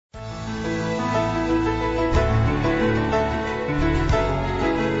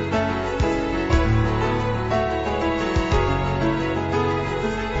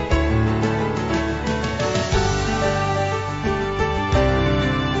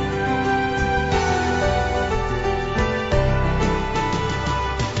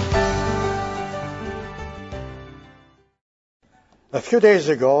A few days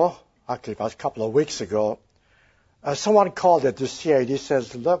ago, actually it was a couple of weeks ago, someone called at the CID,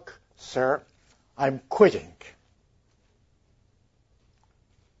 says, "Look, sir, I'm quitting."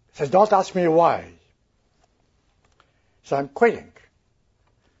 He says, "Don't ask me why." So I'm quitting.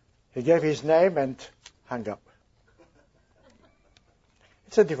 He gave his name and hung up.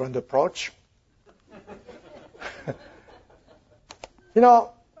 It's a different approach.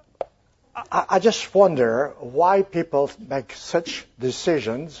 I just wonder why people make such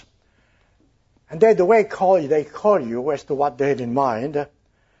decisions, and the way they call you as to what they had in mind.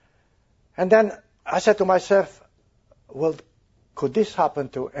 And then I said to myself, well, could this happen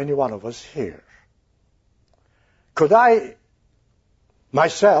to any one of us here? Could I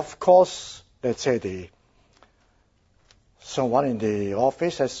myself call, let's say, someone in the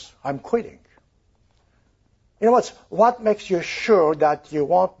office as I'm quitting? You know what makes you sure that you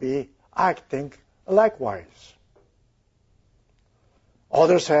won't be acting likewise?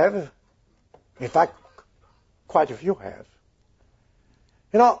 Others have. In fact, quite a few have.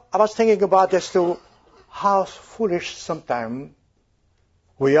 I was thinking about as to how foolish sometimes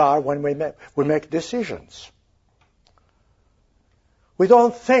we are when we make decisions. We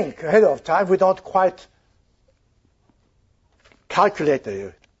don't think ahead of time. We don't quite calculate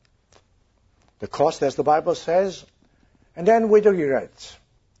the cost, as the Bible says, and then we regret.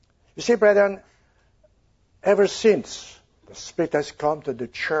 You see, brethren, ever since the Spirit has come to the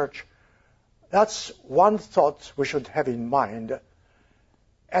church, that's one thought we should have in mind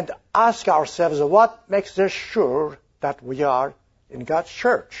and ask ourselves, what makes us sure that we are in God's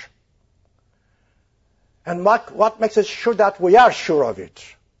church? And what makes us sure that we are sure of it?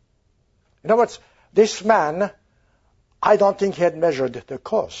 In other words, this man, I don't think he had measured the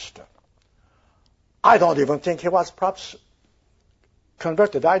cost. I don't even think he was perhaps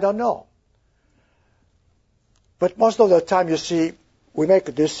converted. I don't know. But most of the time, you see, we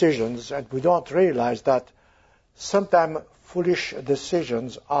make decisions and we don't realize that sometimes foolish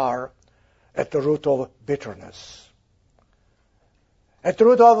decisions are at the root of bitterness, at the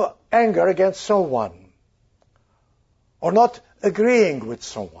root of anger against someone, or not agreeing with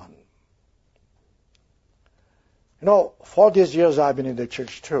someone. For these years I've been in the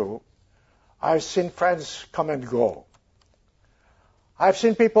church too, I've seen friends come and go. I've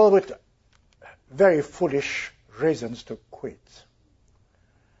seen people with very foolish reasons to quit.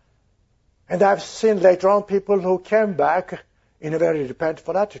 And I've seen later on people who came back in a very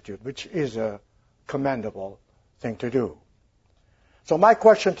repentful attitude, which is a commendable thing to do. So my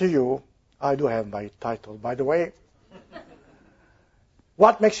question to you, I do have my title, by the way.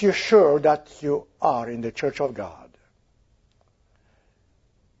 What makes you sure that you are in the church of God?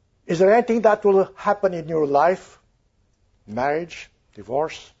 Is there anything that will happen in your life? Marriage,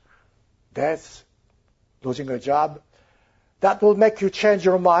 divorce, death, losing a job, that will make you change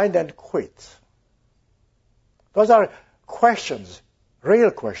your mind and quit? Those are questions,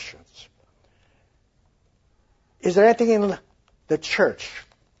 real questions. Is there anything in the church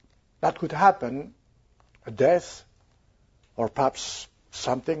that could happen, a death, or perhaps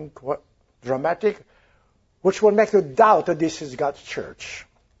something dramatic, which will make you doubt that this is God's church?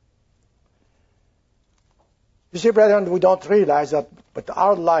 You see, brethren, we don't realize that, but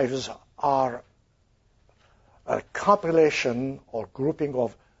our lives are a compilation or grouping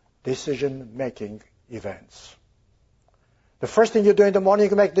of decision-making events. The first thing you do in the morning,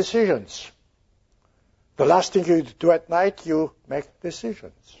 you make decisions. The last thing you do at night, you make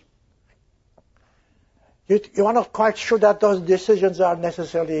decisions. You are not quite sure that those decisions are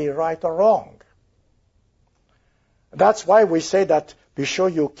necessarily right or wrong. That's why we say that be sure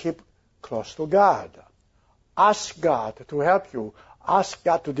you keep close to God. Ask God to help you. Ask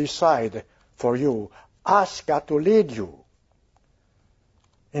God to decide for you. Ask God to lead you.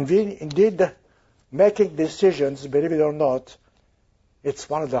 Indeed, making decisions, believe it or not, it's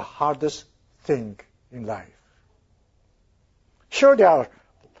one of the hardest things in life. Sure, there are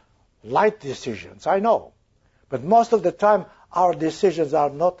light decisions, I know. But most of the time, our decisions are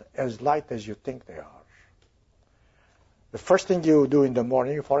not as light as you think they are. The first thing you do in the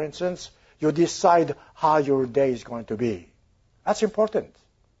morning, for instance, you decide how your day is going to be. That's important.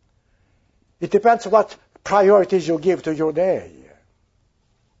 It depends what priorities you give to your day.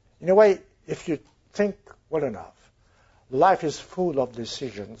 In a way, if you think well enough, life is full of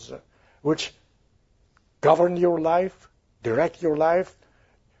decisions which govern your life, direct your life,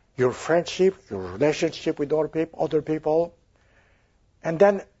 your friendship, your relationship with other people. And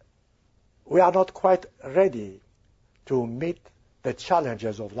then we are not quite ready to meet the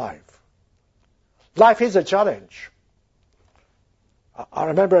challenges of life. Life is a challenge. I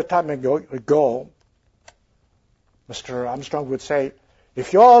remember a time ago, Mr. Armstrong would say,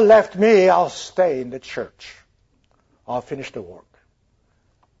 if you all left me, I'll stay in the church. I'll finish the work.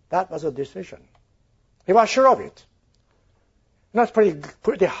 That was a decision. He was sure of it. And that's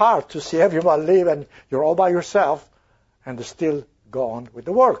pretty hard to see everyone leave and you're all by yourself and still go on with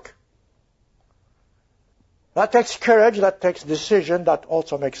the work. That takes courage, that takes decision, that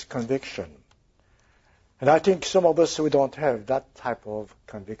also makes conviction. And I think some of us, we don't have that type of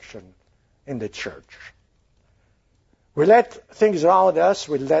conviction in the church. We let things around us,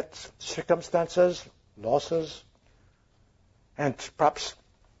 we let circumstances, losses, and perhaps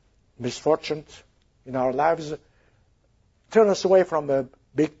misfortune in our lives turn us away from the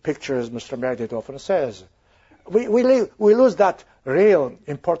big picture, as Mr. Meredith often says. We lose that real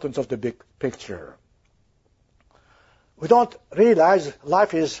importance of the big picture. We don't realize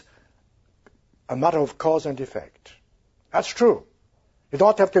life is a matter of cause and effect. That's true. You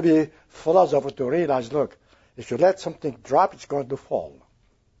don't have to be philosopher to realize, look, if you let something drop, it's going to fall.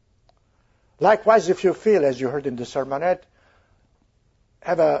 Likewise, if you feel, as you heard in the sermonette,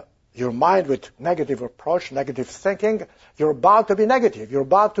 have your mind with negative approach, negative thinking, you're bound to be negative. You're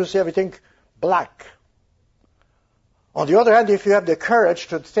bound to see everything black. On the other hand, if you have the courage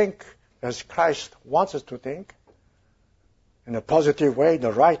to think as Christ wants us to think, in a positive way, in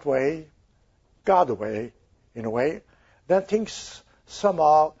the right way, God way, in a way, then things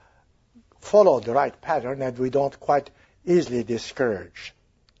somehow follow the right pattern and we don't quite easily discourage.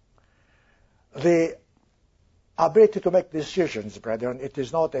 The ability to make decisions, brethren, it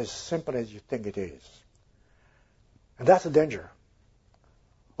is not as simple as you think it is. And that's the danger.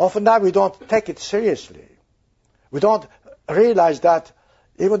 Often now we don't take it seriously. We don't realize that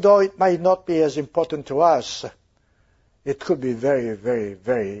even though it might not be as important to us, it could be very, very,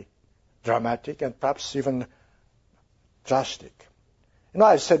 very dramatic and perhaps even drastic. You know,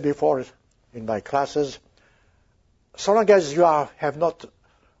 I've said before in my classes, so long as you have not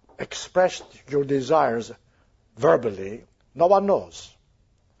expressed your desires verbally, no one knows.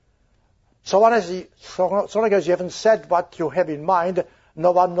 So long as you haven't said what you have in mind,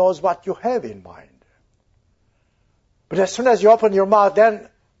 no one knows what you have in mind. But as soon as you open your mouth, then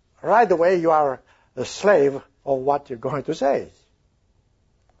right away you are a slave of what you're going to say.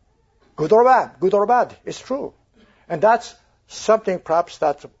 Good or bad, it's true. And that's something perhaps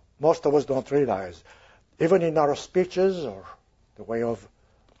that most of us don't realize. Even in our speeches or the way of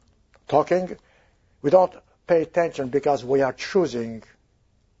talking, we don't pay attention because we are choosing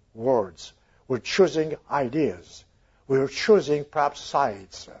words. We're choosing ideas. We're choosing perhaps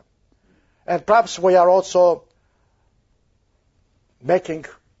sides. And perhaps we are also making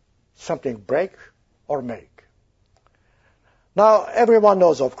something break or make. Now, everyone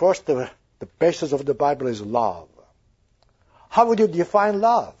knows, of course, the basis of the Bible is love. How would you define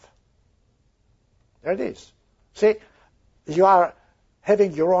love? There it is. See, you are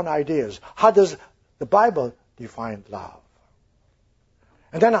having your own ideas. How does the Bible define love?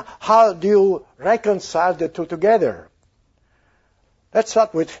 And then how do you reconcile the two together? Let's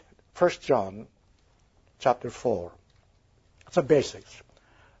start with 1 John chapter 4. It's the basics.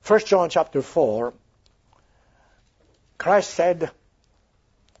 1 John chapter 4, Christ said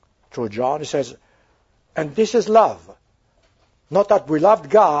through John, he says, and this is love. Not that we loved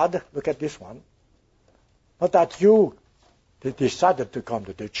God, look at this one. Not that you decided to come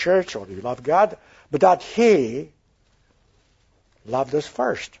to the church or you love God, but that He loved us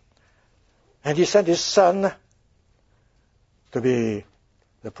first. And He sent His Son to be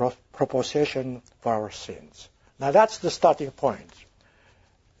the propitiation for our sins. Now that's the starting point.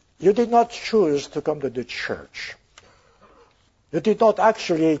 You did not choose to come to the church. You did not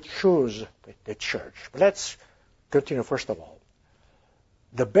actually choose the church. But let's continue first of all.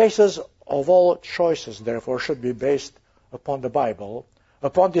 The basis of all choices, therefore, should be based upon the Bible,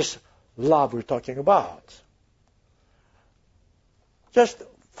 upon this love we're talking about. Just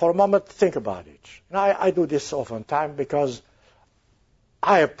for a moment, think about it. And I do this oftentimes because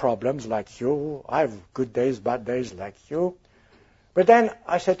I have problems like you. I have good days, bad days like you. But then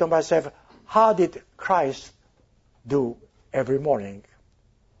I say to myself, how did Christ do every morning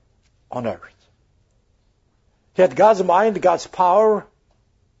on earth? He had God's mind, God's power,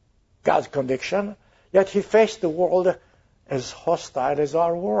 God's conviction, yet He faced the world as hostile as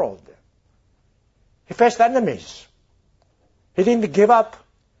our world. He faced enemies. He didn't give up.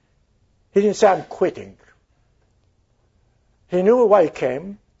 He didn't say, I'm quitting. He knew why He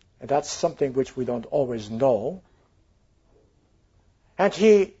came, and that's something which we don't always know. And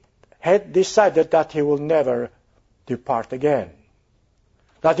He had decided that He will never depart again,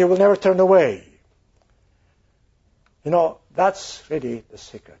 that He will never turn away. You know, that's really the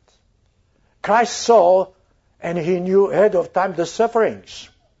secret. Christ saw And he knew ahead of time the sufferings.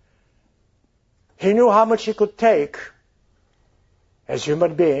 He knew how much he could take as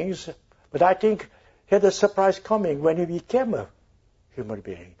human beings, but I think he had a surprise coming when he became a human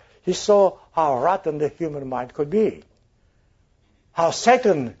being. He saw how rotten the human mind could be, how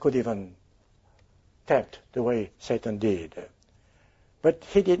Satan could even tempt the way Satan did. But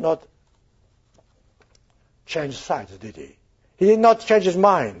he did not change sides, did he? He did not change his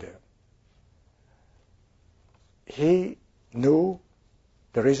mind. He knew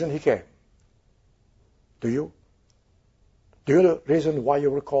the reason he came. Do you? Do you know the reason why you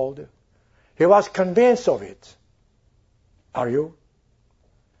were called? He was convinced of it. Are you?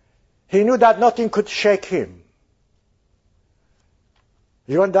 He knew that nothing could shake him.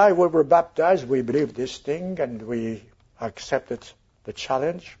 You and I, we were baptized, we believed this thing, and we accepted the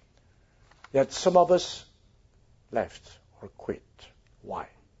challenge. Yet some of us left or quit. Why?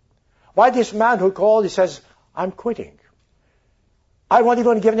 Why this man who called, he says, I'm quitting. I won't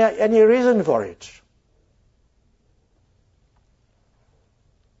even give any reason for it.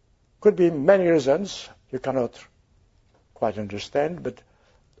 Could be many reasons you cannot quite understand, but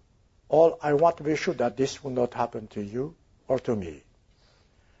all I want to be sure that this will not happen to you or to me.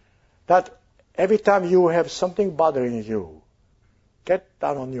 That every time you have something bothering you, get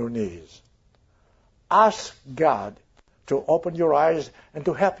down on your knees. Ask God to open your eyes and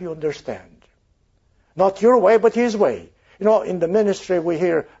to help you understand. Not your way, but His way. You know, in the ministry we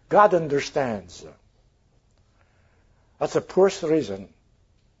hear, God understands. That's the first reason.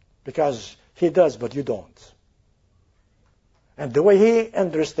 Because He does, but you don't. And the way He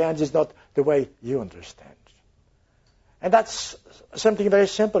understands is not the way you understand. And that's something very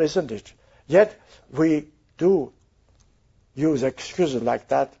simple, isn't it? Yet we do use excuses like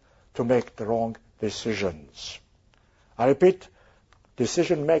that to make the wrong decisions. I repeat,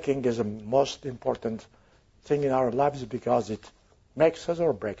 decision-making is the most important thing in our lives because it makes us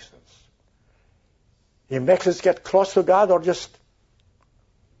or breaks us. It makes us get close to God or just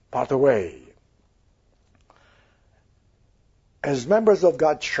part away. As members of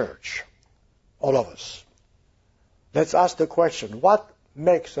God's church, all of us, let's ask the question, what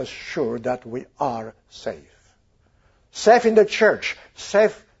makes us sure that we are safe? Safe in the church,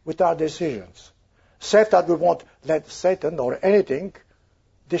 safe with our decisions, safe that we won't let Satan or anything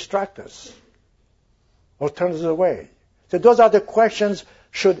distract us or turn us away. So those are the questions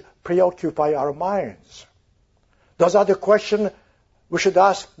should preoccupy our minds. Those are the questions we should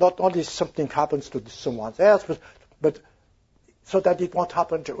ask not only if something happens to someone else, but so that it won't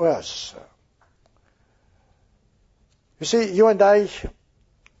happen to us. You see, you and I,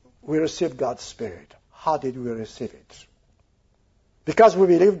 we received God's Spirit. How did we receive it? Because we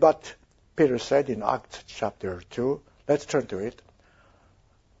believe what Peter said in Acts chapter 2. Let's turn to it.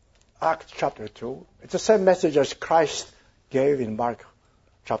 Acts chapter 2. It's the same message as Christ gave in Mark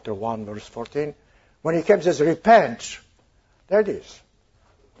chapter 1, verse 14. When He came, He says, repent. There it is.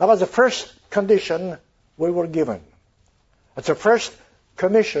 That was the first condition we were given. That's the first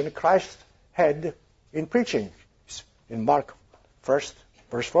commission Christ had in preaching. In Mark 1,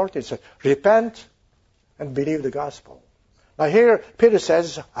 verse 14, it says, repent and believe the gospel. Now here, Peter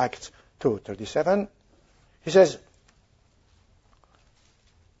says, Acts 2:37, he says,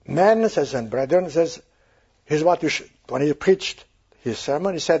 men, says, and brethren, says, here's what you should, when he preached his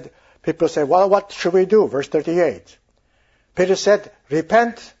sermon, he said, people say, well, what should we do? Verse 38. Peter said,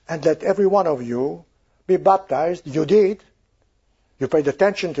 repent and let every one of you be baptized. You did. You paid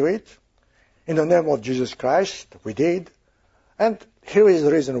attention to it. In the name of Jesus Christ, we did. And here is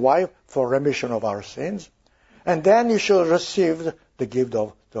the reason why, for remission of our sins. And then you shall receive the gift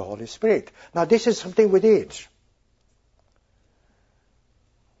of the Holy Spirit. Now this is something we did.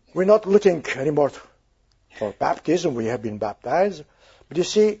 We're not looking anymore for baptism. We have been baptized. But you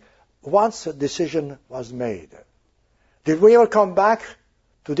see, once a decision was made, did we ever come back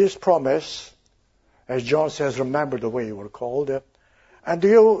to this promise? As John says, remember the way you were called. And do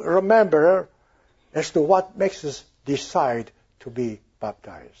you remember as to what makes us decide to be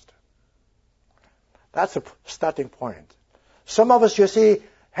baptized? That's a starting point. Some of us, you see,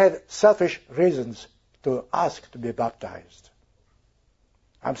 had selfish reasons to ask to be baptized.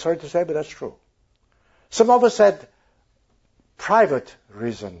 I'm sorry to say, but that's true. Some of us had private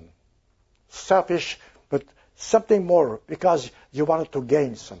reason, selfish, but something more because you wanted to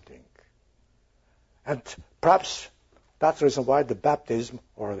gain something. And perhaps that's the reason why the baptism,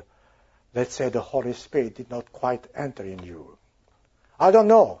 or let's say the Holy Spirit, did not quite enter in you. I don't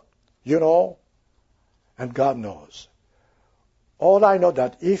know. You know, and God knows. All I know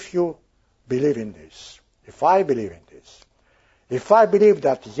that if you believe in this, if I believe in this, if I believe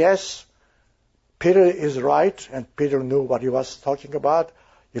that, yes, Peter is right, and Peter knew what he was talking about.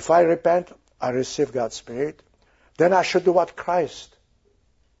 If I repent, I receive God's Spirit. Then I should do what Christ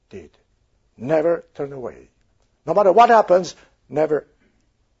did. Never turn away. No matter what happens, never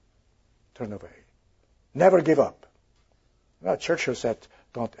turn away. Never give up. Well, Churchill said,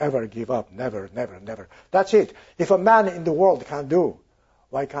 don't ever give up. Never, never, never. That's it. If a man in the world can do,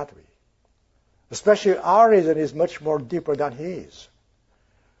 why can't we? Especially our reason is much more deeper than his.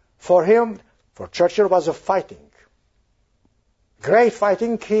 For him, for Churchill, was a fighting. Great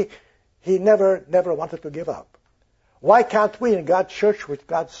fighting. He never wanted to give up. Why can't we in God's church with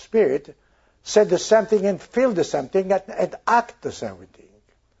God's Spirit say the same thing and feel the same thing and act the same thing?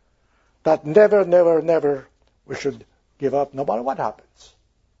 That never, never, never we should give up no matter what happens.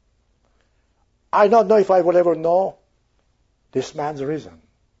 I don't know if I will ever know this man's reason.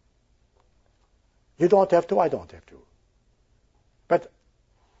 You don't have to, I don't have to. But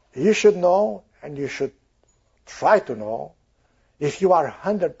you should know, and you should try to know, if you are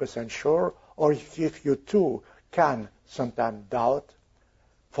 100% sure, or if you too can sometimes doubt,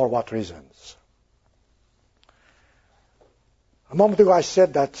 for what reasons. A moment ago I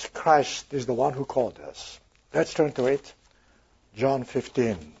said that Christ is the one who called us. Let's turn to it. John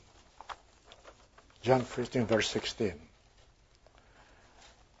 15. John 15, verse 16.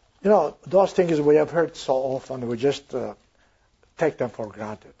 You know, those things we have heard so often, we just take them for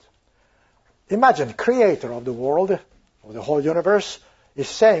granted. Imagine, creator of the world, of the whole universe, is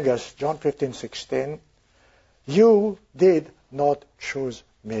saying us, John 15, 16, you did not choose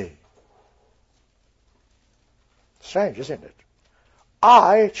me. Strange, isn't it?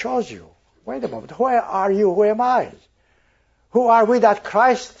 I chose you. Wait a moment. Who are you? Who am I? Who are we that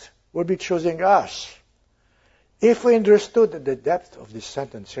Christ would be choosing us? If we understood the depth of this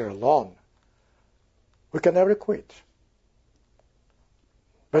sentence here alone, we can never quit.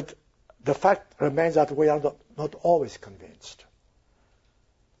 But the fact remains that we are not always convinced.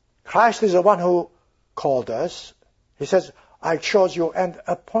 Christ is the one who called us. He says, I chose you and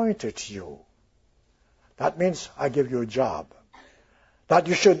appointed you. That means I give you a job. That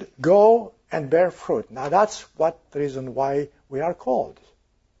you should go and bear fruit. Now that's what the reason why we are called.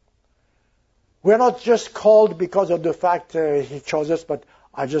 We are not just called because of the fact He chose us, but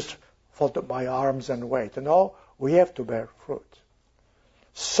I just fold up my arms and wait. No, we have to bear fruit.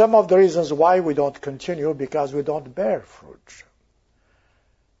 Some of the reasons why we don't continue because we don't bear fruit.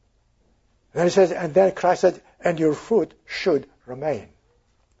 Then He says, and then Christ said, and your fruit should remain.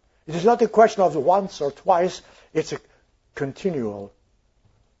 It is not a question of once or twice, it's a continual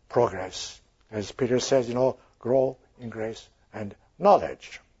progress. As Peter says, grow in grace and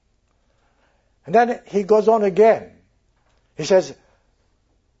knowledge. And then he goes on again. He says,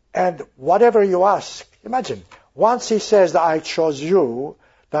 and whatever you ask, imagine, once he says that I chose you,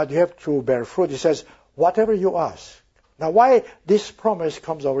 that you have to bear fruit, he says, whatever you ask. Now why this promise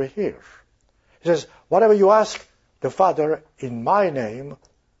comes over here? He says, whatever you ask the Father in my name,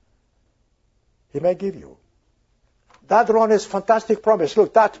 He may give you. That alone is fantastic promise.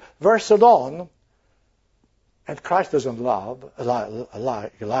 Look, that verse alone, and Christ doesn't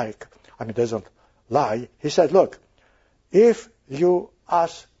doesn't lie. He said, look, if you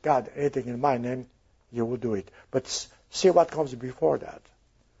ask God anything in my name, you will do it. But see what comes before that.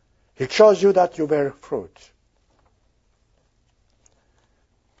 He chose you that you bear fruit.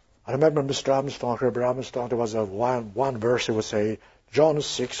 I remember Mr. Armstrong, Herbert Armstrong, there was one verse he would say, John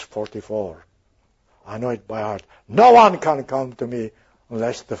 6:44. I know it by heart. No one can come to me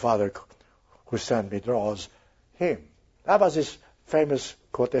unless the Father who sent me draws him. That was his famous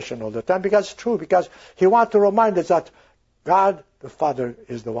quotation all the time, because it's true, because he wanted to remind us that God, the Father,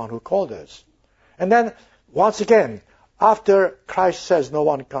 is the one who called us. And then, once again, after Christ says no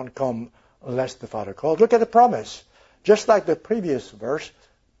one can come unless the Father calls, look at the promise. Just like the previous verse,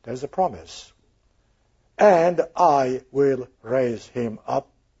 there's a promise. And I will raise him up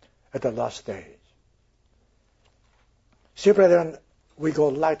at the last day. See, brethren, we go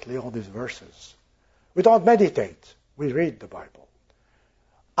lightly on these verses. We don't meditate. We read the Bible.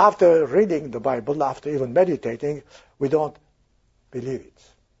 After reading the Bible, after even meditating, we don't believe it.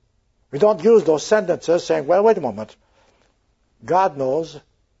 We don't use those sentences saying, well, wait a moment. God knows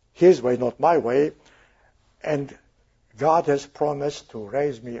His way, not my way, and God has promised to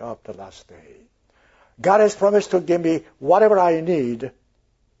raise me up the last day. God has promised to give me whatever I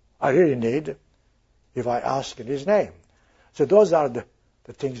really need, if I ask in His name. So those are the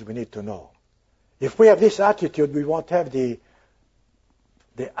things we need to know. If we have this attitude, we won't have the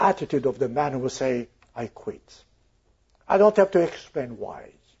attitude of the man who will say, I quit. I don't have to explain why.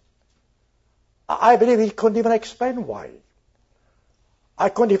 I believe he couldn't even explain why. I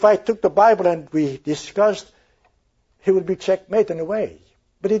couldn't, if I took the Bible and we discussed, he would be checkmate in a way.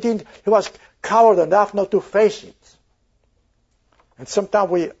 But he didn't. He was coward enough not to face it. And sometimes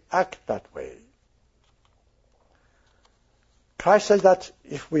we act that way. Christ says that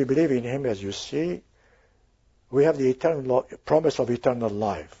if we believe in him, as you see, we have the eternal promise of eternal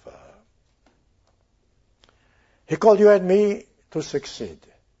life. He called you and me to succeed,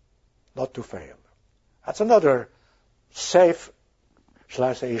 not to fail. That's another safe, shall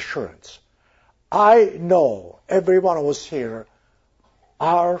I say, assurance. I know every one of us here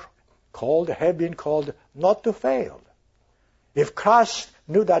are called, have been called not to fail. If Christ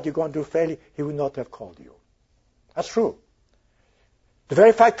knew that you're going to fail, he would not have called you. That's true. The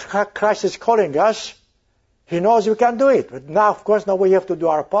very fact Christ is calling us, he knows we can do it. But now, of course, now we have to do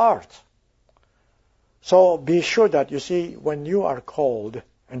our part. So be sure that, you see, when you are called,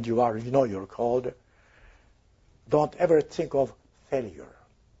 and you know you're called, don't ever think of failure.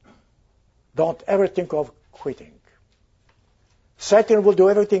 Don't ever think of quitting. Satan will do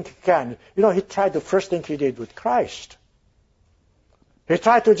everything he can. You know, he tried the first thing he did with Christ. He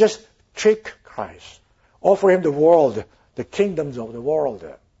tried to just trick Christ, offer him the world, the kingdoms of the world.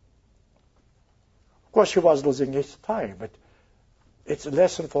 Of course, he was losing his time, but it's a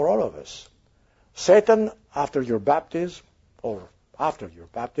lesson for all of us. Satan, after your baptism,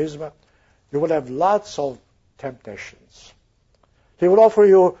 you will have lots of temptations. He will offer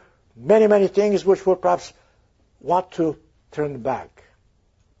you many, many things which will perhaps want to turn back.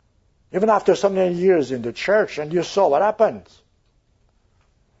 Even after so many years in the church, and you saw what happened.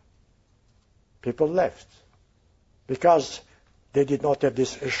 People left because they did not have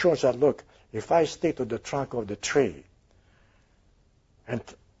this assurance that, look, if I stick to the trunk of the tree and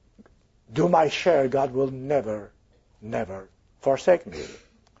do my share, God will never, never forsake me.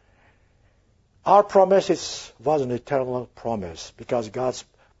 Our promise was an eternal promise because God's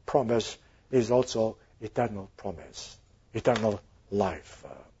promise is also eternal promise, eternal life.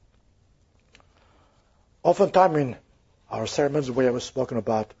 Oftentimes in our sermons we have spoken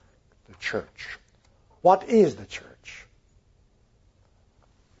about the church. What is the church?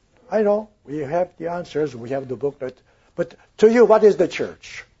 I know we have the answers, we have the booklet, but to you, what is the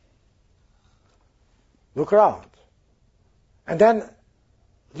church? Look around. And then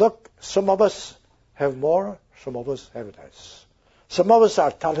look, some of us have more, some of us have less. Some of us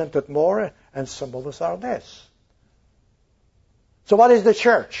are talented more, and some of us are less. So what is the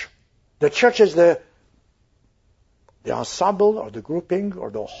church? The church is the ensemble or the grouping or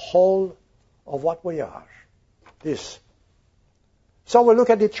the whole of what we are. This. So we look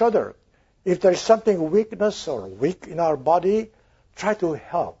at each other. If there is something weakness or weak in our body, try to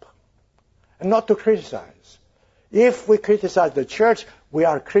help and not to criticize. If we criticize the church, we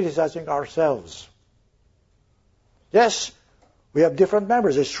are criticizing ourselves. Yes, we have different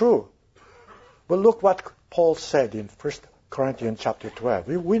members, it's true. But look what Paul said in 1 Corinthians chapter 12.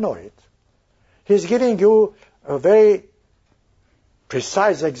 We know it. He's giving you a very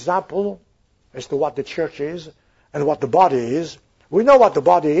precise example as to what the church is and what the body is. We know what the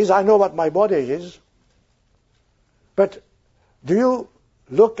body is. I know what my body is. But do you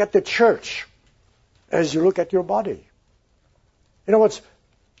look at the church as you look at your body? You know what?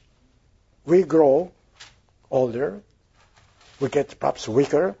 We grow older. We get perhaps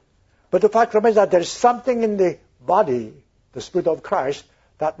weaker. But the fact remains that there is something in the body, the Spirit of Christ,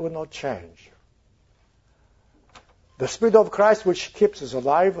 that will not change. The Spirit of Christ, which keeps us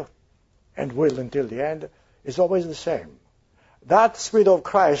alive and will until the end, is always the same. That Spirit of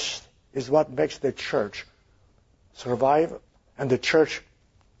Christ is what makes the church survive, and the church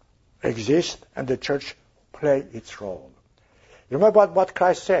exist, and the church play its role. You remember what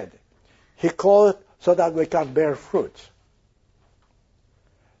Christ said? He called so that we can bear fruit.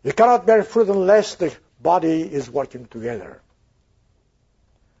 You cannot bear fruit unless the body is working together.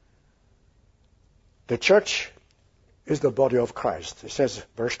 The church is the body of Christ. It says,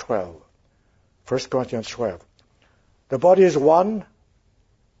 verse 12, 1 Corinthians 12. The body is one.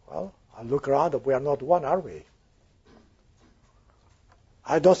 Well, I look around, we are not one, are we?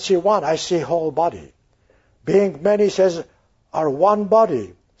 I don't see one, I see whole body. Being many, says, are one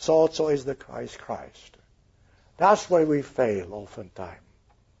body, so also is the Christ. That's where we fail oftentimes.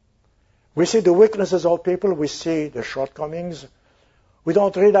 We see the weaknesses of people, we see the shortcomings. We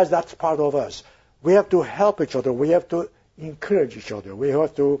don't realize that's part of us. We have to help each other. We have to encourage each other. We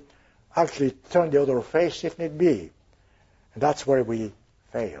have to actually turn the other face if need be. And that's where we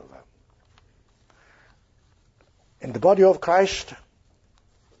fail. In the body of Christ,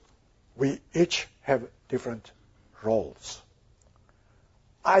 we each have different roles.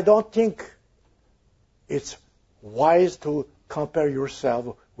 I don't think it's wise to compare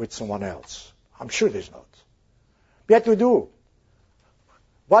yourself with someone else. I'm sure there's not. Yet you do.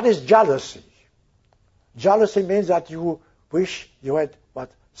 What is jealousy? Jealousy means that you wish you had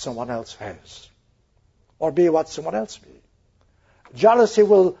what someone else has, or be what someone else be. Jealousy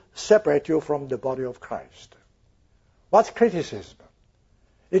will separate you from the body of Christ. What's criticism?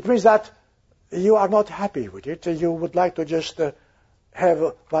 It means that you are not happy with it. You would like to just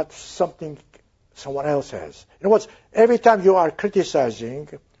have what someone else has. In other words, every time you are criticizing,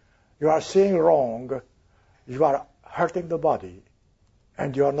 you are seeing wrong, you are hurting the body,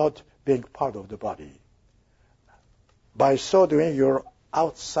 and you are not being part of the body. By so doing, you're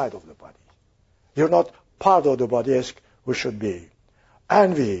outside of the body. You're not part of the body as we should be.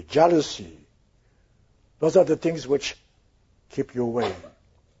 Envy, jealousy, those are the things which keep you away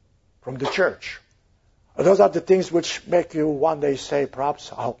from the church. Those are the things which make you one day say,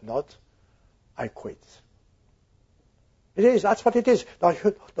 perhaps, I hope not, I quit. It is, that's what it is.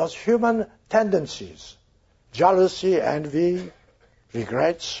 Those human tendencies, jealousy, envy,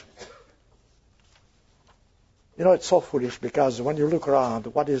 regrets. You know, it's so foolish because when you look around,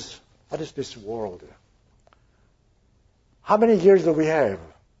 what is this world? How many years do we have?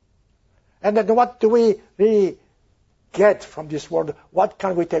 And then what do we really get from this world? What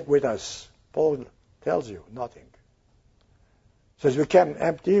can we take with us? Paul tells you, nothing. Says we came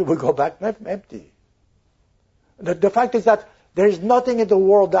empty, we go back empty. The fact is that there is nothing in the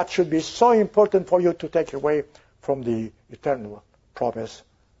world that should be so important for you to take away from the eternal promise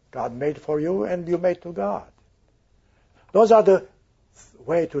God made for you and you made to God. Those are the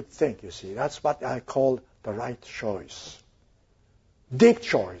way to think, you see. That's what I call the right choice. Deep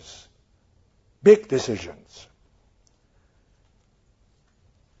choice. Big decisions.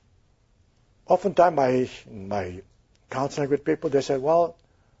 Oftentimes, my counseling with people, they say, well,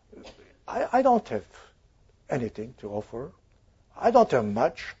 I don't have anything to offer. I don't have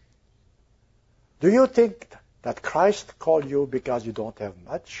much. Do you think that Christ called you because you don't have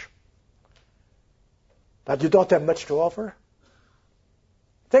much? That you don't have much to offer?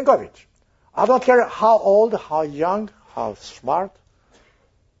 Think of it. I don't care how old, how young, how smart,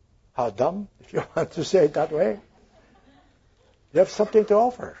 how dumb, if you want to say it that way. You have something to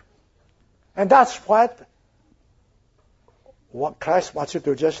offer. And that's what Christ wants you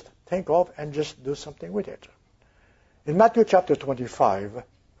to just think of and just do something with it. In Matthew chapter 25,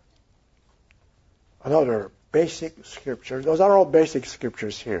 another basic scripture, those are all basic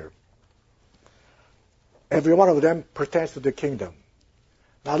scriptures here. Every one of them pertains to the kingdom.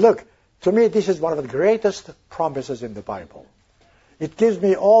 Now look, to me this is one of the greatest promises in the Bible. It gives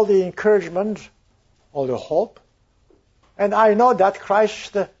me all the encouragement, all the hope, and I know that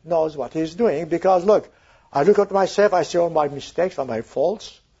Christ knows what He's doing because look, I look at myself, I see all my mistakes, all my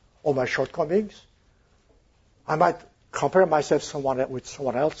faults, all my shortcomings. I might compare myself with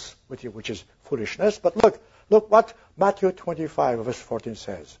someone else, which is foolishness, but look what Matthew 25 verse 14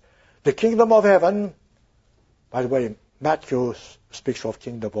 says. The kingdom of heaven, by the way, Matthew speaks of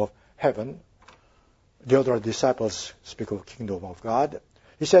kingdom of heaven. The other disciples speak of kingdom of God.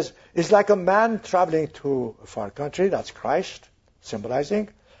 He says, it's like a man traveling to a far country, that's Christ, symbolizing,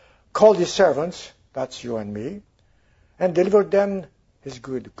 called his servants, that's you and me, and delivered them his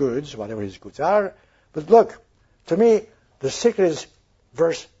goods, whatever his goods are. But look, to me, the secret is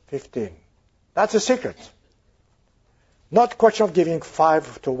verse 15. That's the secret. Not a question of giving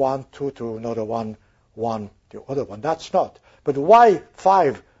 5 to one, 2 to another one to the other one. That's not. But why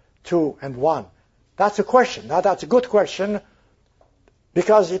 5, 2, and 1? That's a question. Now, that's a good question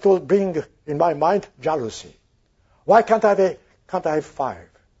because it will bring, in my mind, jealousy. Why can't I have 5?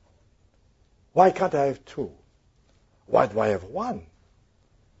 Why can't I have 2? Why do I have 1?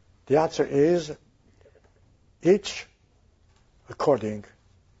 The answer is each according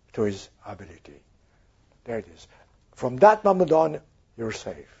to his ability. There it is. From that moment on, you're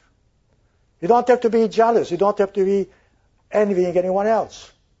safe. You don't have to be jealous. You don't have to be envying anyone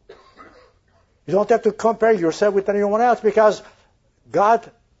else. You don't have to compare yourself with anyone else because God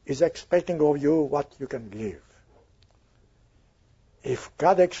is expecting of you what you can give. If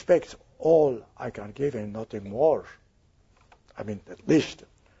God expects all I can give and nothing more, at least,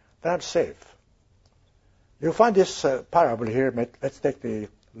 then I'm safe. You find this parable here. Let's take the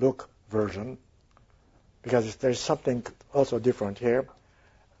Luke version because there's something also different here.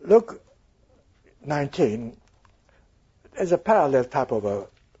 Luke 19 is a parallel type of a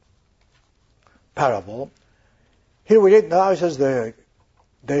parable. Here we read now, it says the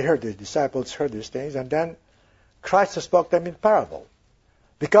disciples heard these things, and then Christ spoke them in parable.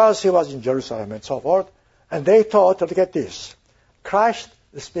 Because he was in Jerusalem and so forth, and they thought, look at this, Christ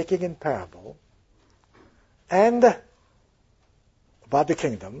is speaking in parable, and about the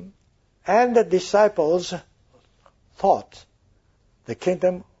kingdom, and the disciples thought the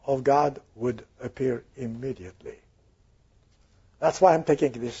kingdom of God would appear immediately. That's why I'm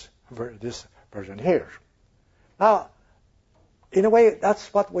taking this version here. Now, in a way,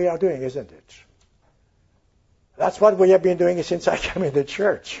 that's what we are doing, isn't it? That's what we have been doing since I came in the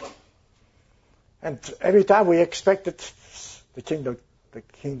church. And every time we expected the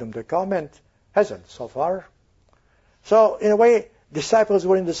kingdom to come, and hasn't so far. So, in a way, disciples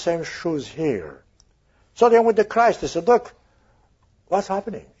were in the same shoes here. So they went to Christ. They said, look, what's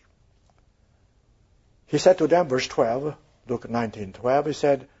happening? He said to them, verse 12, Luke 19:12, he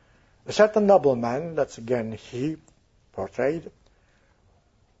said, a certain nobleman, that's again he portrayed,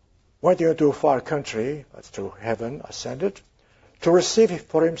 went into a far country, that's to heaven, ascended, to receive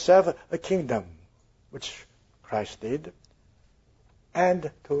for himself a kingdom, which Christ did,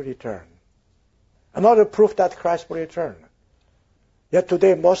 and to return. Another proof that Christ will return. Yet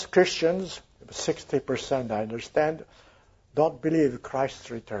today most Christians, 60% I understand, don't believe Christ's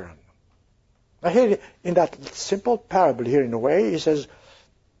return. Now here, in that simple parable here in a way, he says,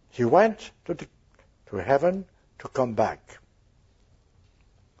 he went to heaven to come back.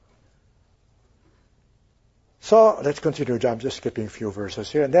 So let's continue. I'm just skipping a few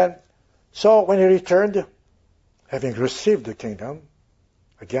verses here. And then, so when he returned, having received the kingdom,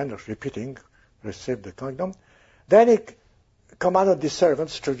 again repeating, received the kingdom, then he commanded the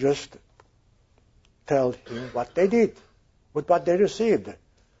servants to just tell him what they did, with what they received.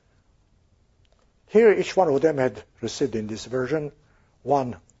 Here, each one of them had received in this version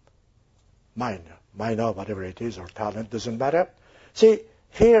one minor, whatever it is, or talent, doesn't matter. See,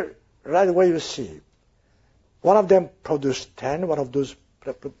 here, right away you see, one of them produced 10, one of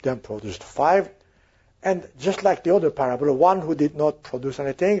them produced 5, and just like the other parable, one who did not produce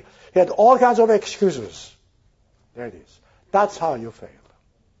anything, he had all kinds of excuses. There it is. That's how you fail.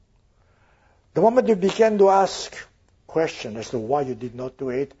 The moment you begin to ask questions as to why you did not do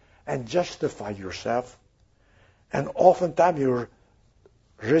it and justify yourself, and oftentimes your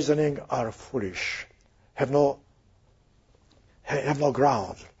reasoning are foolish, have no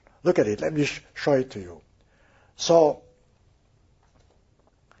ground. Look at it. Let me show it to you. So,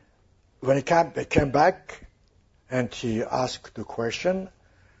 when he came back and he asked the question,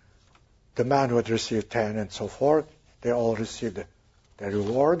 the man who had received 10 and so forth, they all received their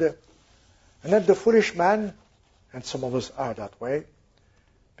reward. And then the foolish man, and some of us are that way,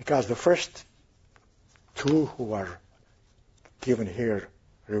 because the first 2 who are given here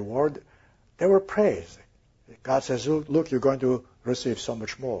reward, they were praised. God says, look, you're going to receive so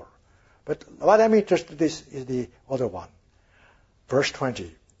much more. But what I'm interested in is the other one. Verse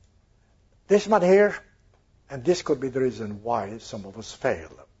 20. This man here, and this could be the reason why some of us fail.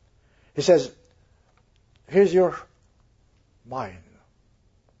 He says, here's your mine.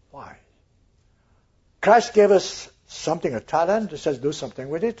 Why? Christ gave us something, a talent. He says, do something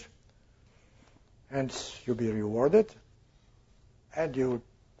with it. And you'll be rewarded. And you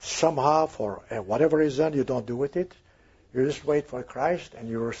somehow, for whatever reason, you don't do with it. You just wait for Christ, and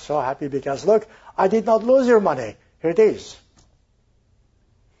you're so happy because, look, I did not lose your money. Here it is.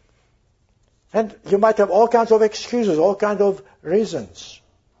 And you might have all kinds of excuses, all kinds of reasons.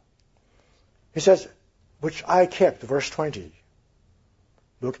 He says, which I kept, verse 20.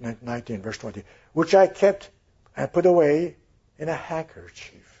 Luke 19, verse 20. Which I kept and put away in a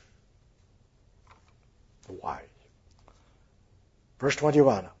handkerchief. Why? Verse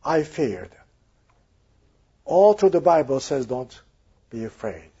 21. I feared. All through the Bible says don't be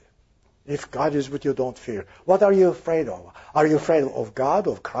afraid. If God is with you, don't fear. What are you afraid of? Are you afraid of God,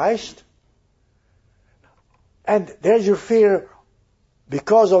 of Christ? And there's your fear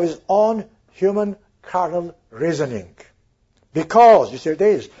because of his own human carnal reasoning. Because, you see, there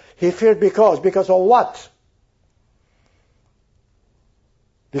is. He feared because. Because of what?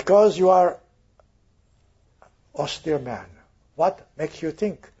 Because you are austere man. What makes you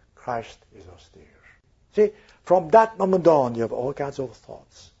think Christ is austere? See, from that moment on, you have all kinds of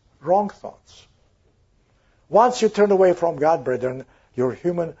thoughts. Wrong thoughts. Once you turn away from God, brethren, your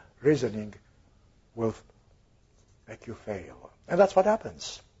human reasoning will make you fail. And that's what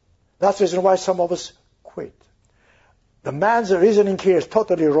happens. That's the reason why some of us quit. The man's reasoning here is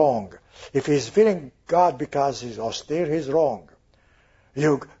totally wrong. If he's fearing God because he's austere, he's wrong.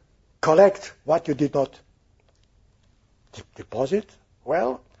 You collect what you did not deposit?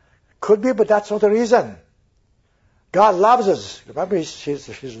 Well, could be, but that's not the reason. God loves us. Remember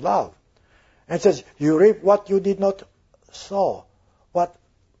his love. And it says, you reap what you did not sow. What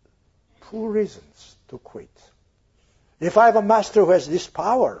poor reasons to quit. If I have a master who has this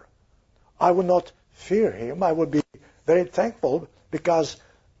power, I would not fear him. I would be very thankful because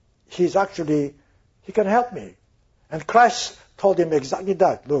he can help me. And Christ told him exactly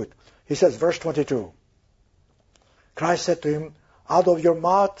that. Look, he says, verse 22. Christ said to him, out of your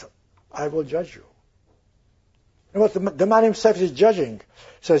mouth I will judge you. And what the man himself is judging.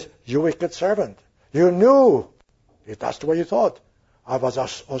 He says, you wicked servant. You knew, if that's the way you thought, I was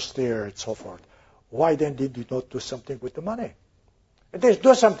austere and so forth. Why then did you not do something with the money? At least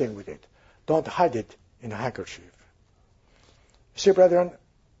do something with it. Don't hide it in a handkerchief. See, brethren,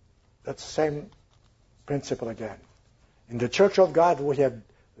 that's the same principle again. In the church of God, we have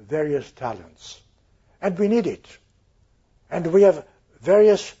various talents. And we need it. And we have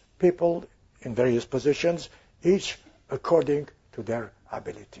various people in various positions, each according to their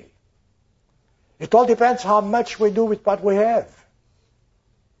ability. It all depends how much we do with what we have.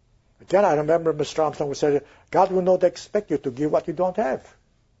 Again, I remember Mr. Armstrong who said, God will not expect you to give what you don't have.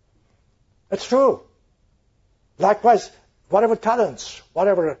 That's true. Likewise, whatever talents,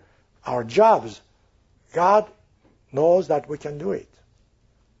 whatever our jobs, God knows that we can do it.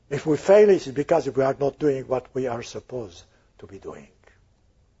 If we fail, it's because we are not doing what we are supposed to be doing.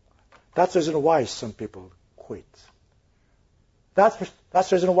 That's the reason why some people quit. That's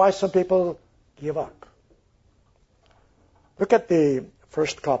the reason why some people give up. Look at the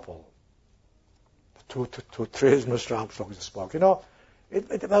first couple. Two trees Mr. Armstrong spoke. You know,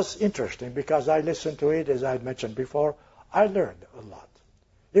 it was interesting because I listened to it, as I mentioned before. I learned a lot.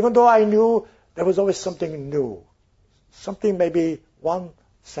 Even though I knew there was always something new. Something, maybe one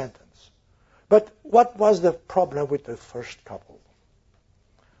sentence. But what was the problem with the first couple?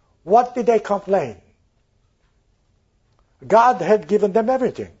 What did they complain? God had given them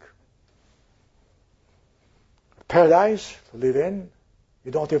everything. Paradise to live in.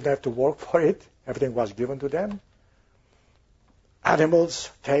 You don't even have to work for it. Everything was given to them.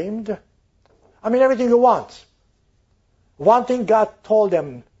 Animals tamed. I mean, everything you want. One thing God told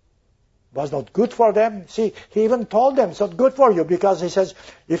them was not good for them. See, he even told them it's not good for you because he says,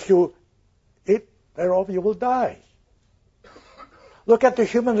 if you eat thereof, you will die. Look at the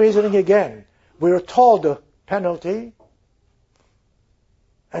human reasoning again. We are told the penalty,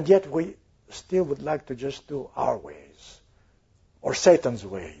 and yet we still would like to just do our ways, or Satan's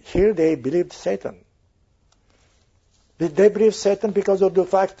way. Here they believed Satan. Did they believe Satan because of the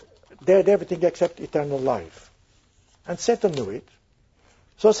fact they had everything except eternal life? And Satan knew it.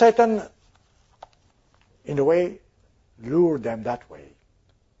 So Satan, in a way, lured them that way.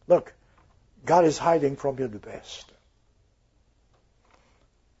 Look, God is hiding from you the best.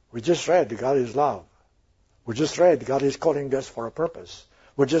 We just read God is love. We just read God is calling us for a purpose.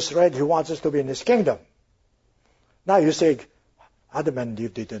 We just read He wants us to be in His kingdom. Now you say, Adam and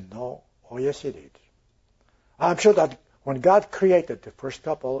Eve didn't know. Oh, yes, He did. I'm sure that when God created the first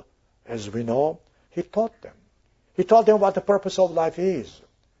couple, as we know, He taught them. He told them what the purpose of life is.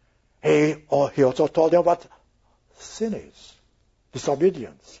 He also told them what sin is,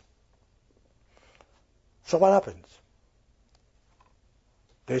 disobedience. So what happens?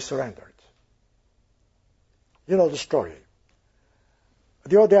 They surrendered. You know the story.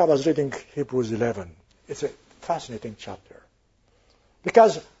 The other day I was reading Hebrews 11. It's a fascinating chapter.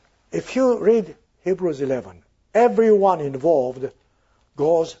 Because if you read Hebrews 11, everyone involved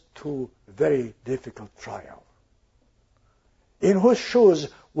goes through very difficult trial. In whose shoes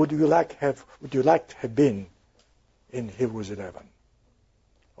would you like to have been in Hebrews 11?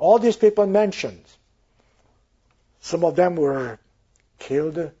 All these people mentioned. Some of them were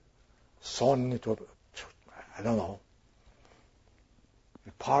killed, sawn into, I don't know,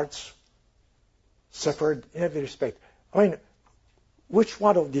 parts, suffered in every respect. I mean, which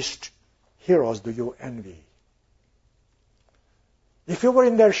one of these heroes do you envy? If you were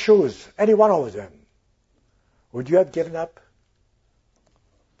in their shoes, any one of them, would you have given up?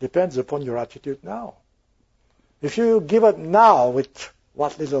 Depends upon your attitude now. If you give up now with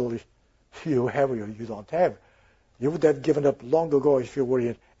what little you have or you don't have, you would have given up long ago if you were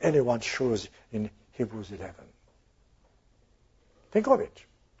in anyone's shoes in Hebrews 11. Think of it.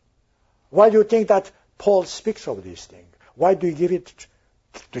 Why do you think that Paul speaks of these things? Why do you give it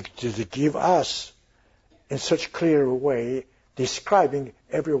to give us in such clear way, describing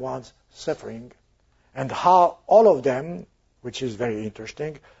everyone's suffering and how all of them, which is very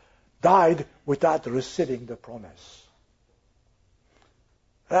interesting, died without receiving the promise?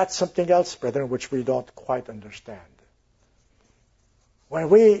 That's something else, brethren, which we don't quite understand. When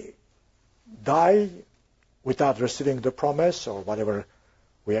we die without receiving the promise or whatever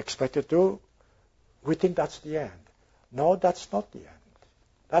we expected to, we think that's the end. No, that's not the end.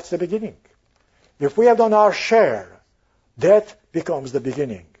 That's the beginning. If we have done our share, death becomes the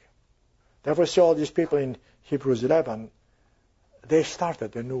beginning. Therefore, see all these people in Hebrews 11, they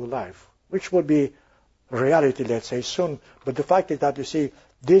started a new life, which will be reality, let's say, soon. But the fact is that, you see,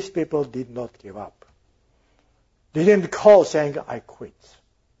 these people did not give up. They didn't call saying, I quit.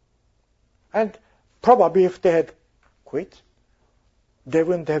 And probably if they had quit, they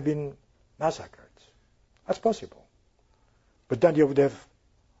wouldn't have been massacred. That's possible. But then you would have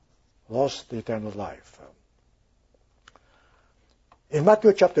lost the eternal life. In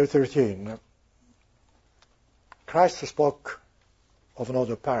Matthew chapter 13, Christ spoke of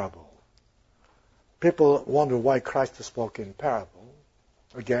another parable. People wonder why Christ spoke in parable.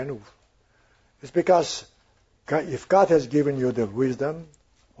 Again, it's because if God has given you the wisdom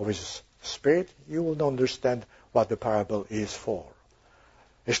of His Spirit, you will understand what the parable is for.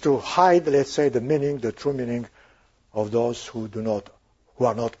 It's to hide, let's say, the meaning, the true meaning of those who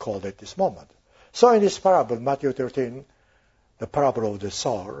are not called at this moment. So in this parable, Matthew 13, the parable of the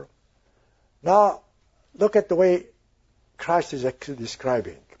sower, now look at the way Christ is actually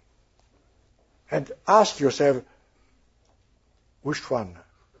describing. And ask yourself, which one?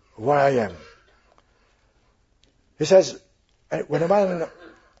 Where I am. He says, when a man,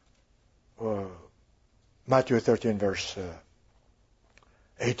 Matthew 13, verse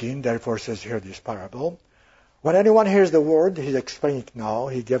 18, therefore says here this parable, when anyone hears the word, he's explaining now,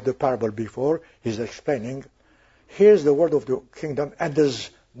 he gave the parable before, he's explaining, hears the word of the kingdom and does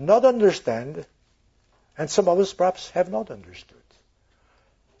not understand, and some of us perhaps have not understood.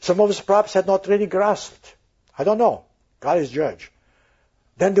 Some of us perhaps had not really grasped. I don't know. God is judge.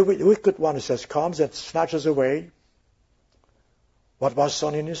 Then the wicked one says, comes and snatches away what was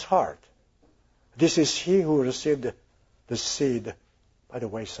sown in his heart. This is he who received the seed by the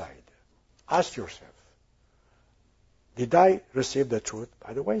wayside. Ask yourself, did I receive the truth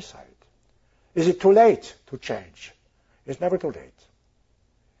by the wayside? Is it too late to change? It's never too late.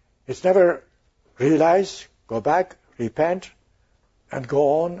 It's never realize, go back, repent, and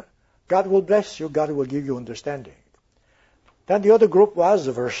go on. God will bless you. God will give you understanding. Then the other group was,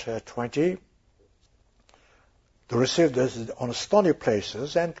 verse 20, to receive this on stony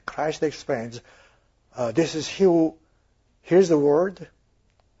places, and Christ explains, this is he who hears the word,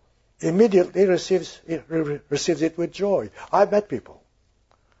 immediately receives it with joy. I've met people,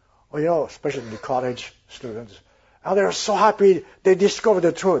 especially the college students, and they're so happy they discovered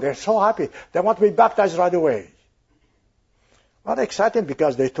the truth. They're so happy. They want to be baptized right away. Not exciting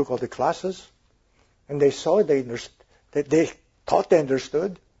because they took all the classes, and they saw it, they thought they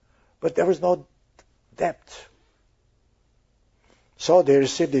understood, but there was no depth. So they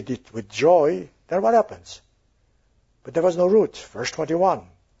received it with joy. Then what happens? But there was no root. Verse 21.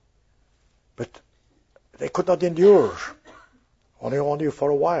 But they could not endure, only for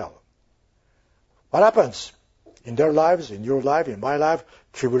a while. What happens? In their lives, in your life, in my life,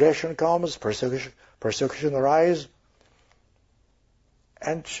 tribulation comes, persecution arises,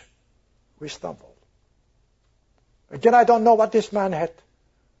 and we stumble. Again, I don't know what this man had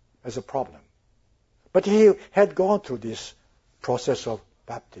as a problem. But he had gone through this process of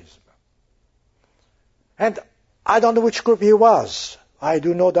baptism. And I don't know which group he was. I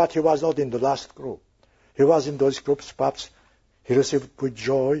do know that he was not in the last group. He was in those groups, perhaps he received with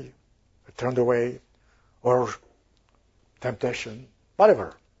joy, turned away, or temptation,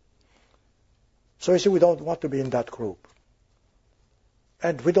 whatever. So you see, we don't want to be in that group.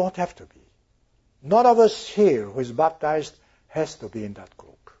 And we don't have to be. None of us here who is baptized has to be in that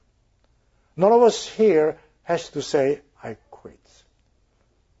group. None of us here has to say, I quit.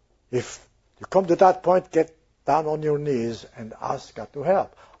 If you come to that point, get down on your knees and ask God to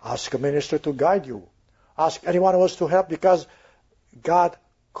help. Ask a minister to guide you. Ask any one of us to help because God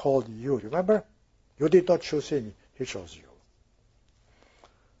called you. Remember? You did not choose him. He chose you.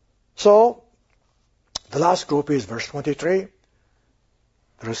 So, the last group is verse 23.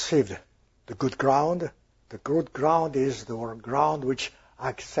 Received the good ground. The good ground is the ground which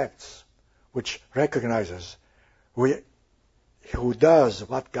accepts, which recognizes, who does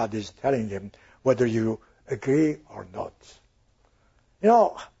what God is telling him, whether you agree or not.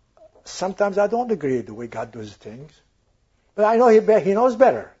 Sometimes I don't agree the way God does things, but I know he knows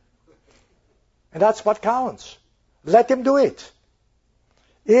better. And that's what counts. Let him do it.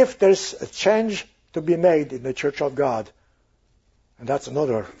 If there's a change to be made in the Church of God, and that's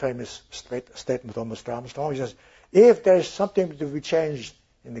another famous statement of Mr. Armstrong, he says, if there's something to be changed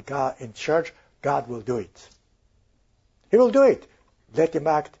in church, God will do it. He will do it. Let him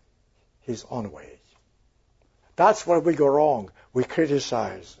act his own way. That's where we go wrong. We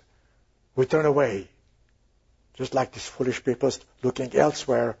criticize. We turn away. Just like these foolish people looking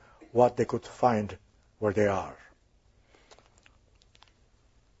elsewhere what they could find where they are.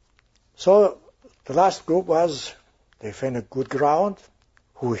 So the last group was they find a good ground,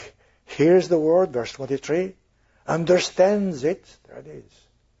 who hears the word, verse 23, understands it. There it is.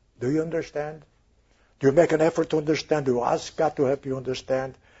 Do you understand? Do you make an effort to understand? Do you ask God to help you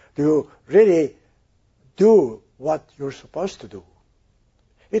understand? Do you really do what you're supposed to do?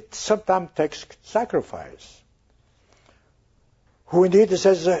 It sometimes takes sacrifice. Who indeed, it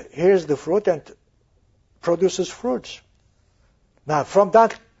says, here's the fruit and produces fruits. Now, from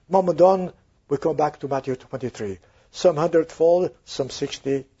that moment on, we come back to Matthew 23. Some 100-fold, some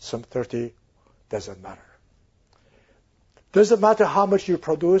 60, some 30, doesn't matter. Doesn't matter how much you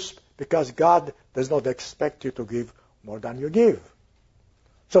produce, because God does not expect you to give more than you give.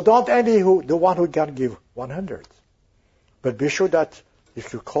 So don't envy the one who can give 100. But be sure that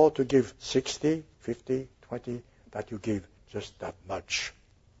if you're called to give 60, 50, 20, that you give just that much,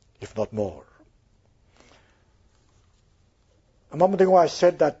 if not more. A moment ago I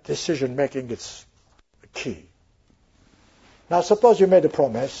said that decision making is key. Now suppose you made a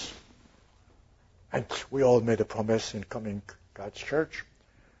promise, and we all made a promise in coming to God's church,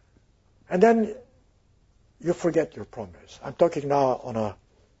 and then you forget your promise. I'm talking now on a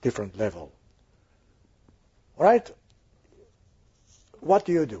different level. All right? What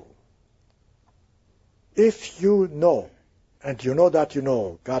do you do? If you know, and you know that you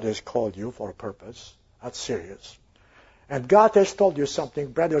know God has called you for a purpose, that's serious, and God has told you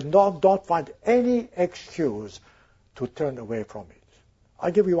something, brother, don't find any excuse to turn away from it.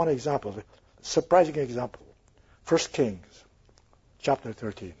 I'll give you one example, a surprising example. 1 Kings, chapter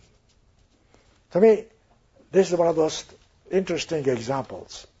 13. To me, this is one of those interesting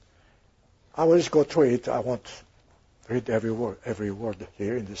examples. I will just go through it. I won't read every word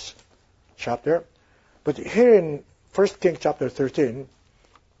here in this chapter. But here in 1 Kings chapter 13,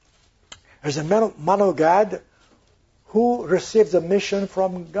 there's a man of God who receives a mission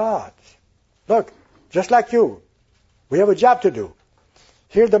from God. Look, just like you, we have a job to do.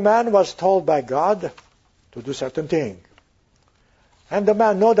 Here the man was told by God to do certain thing. And the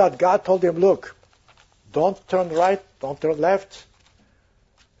man know that God told him, look, don't turn right, don't turn left.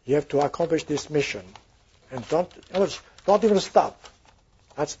 You have to accomplish this mission. And don't even stop.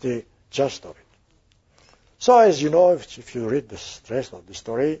 That's the gist of it. So as you know, if you read the rest of the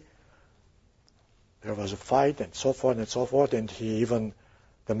story, there was a fight and so forth, and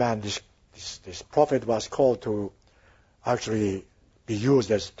this prophet was called to actually be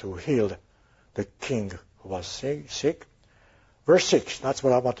used as to heal the king who was sick. Verse 6, that's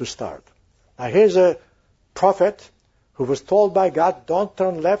where I want to start. Now here's a prophet who was told by God, don't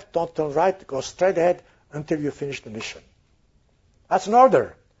turn left, don't turn right, go straight ahead until you finish the mission. That's an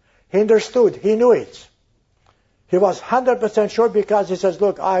order. He understood, he knew it. He was 100% sure because he says,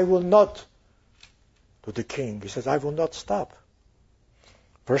 look, I will not, to the king, he says, I will not stop.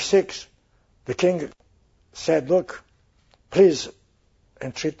 Verse 6, the king said, look, please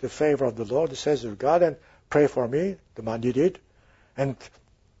entreat the favor of the Lord, he says, of God, and pray for me. The man did it. And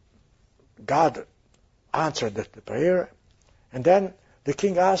God answered the prayer. And then the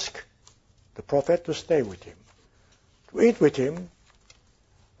king asked the prophet to stay with him, to eat with him.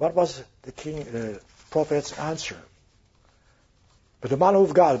 What was the prophet's answer? But the man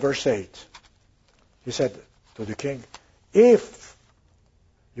of God, verse 8, he said to the king, if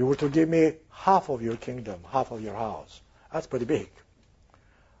you were to give me half of your kingdom, half of your house, that's pretty big,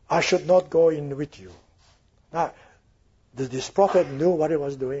 I should not go in with you. Now, this prophet knew what he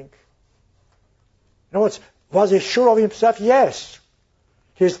was doing. In other words, was he sure of himself? Yes.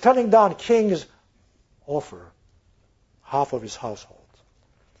 He's turning down king's offer, half of his household.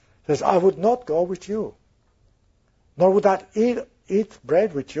 He says, I would not go with you, nor would I eat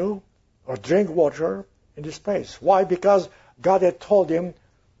bread with you or drink water in this place. Why? Because God had told him,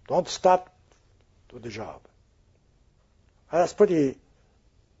 don't stop to the job. That's pretty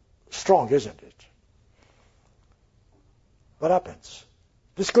strong, isn't it? What happens?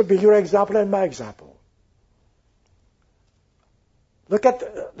 This could be your example and my example. Look at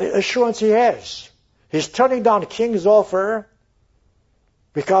the assurance he has. He's turning down king's offer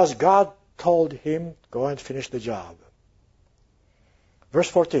because God told him, go and finish the job. Verse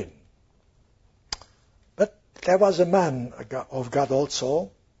 14. But there was a man of God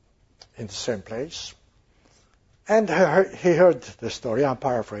also in the same place. And he heard the story. I'm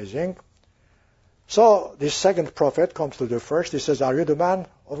paraphrasing. So this second prophet comes to the first. He says, are you the man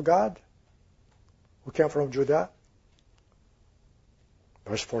of God who came from Judah?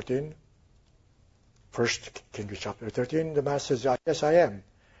 Verse 14. 1 Kings chapter 13. The man says, yes, I am.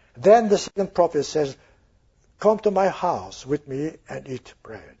 Then the second prophet says, come to my house with me and eat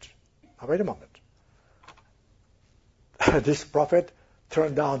bread. Now wait a moment. This prophet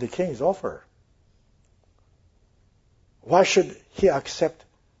turned down the king's offer. why should he accept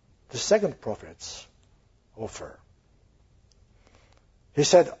the second prophet's offer? He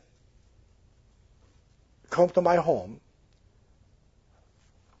said, come to my home.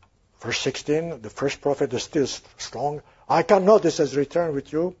 Verse 16, the first prophet is still strong. I cannot, this says, return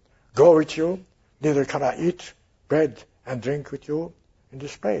with you, go with you, neither can I eat bread and drink with you in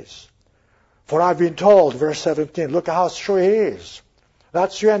this place. For I've been told, verse 17, look how sure he is.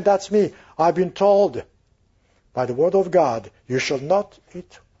 That's you and that's me. I've been told by the word of God, you shall not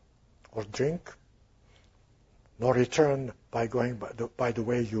eat or drink, nor return by going by the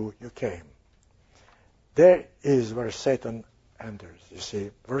way you came. There is where Satan enters, you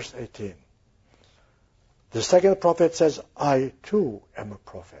see, verse 18. The second prophet says, I too am a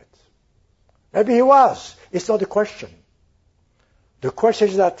prophet. Maybe he was. It's not the question. The question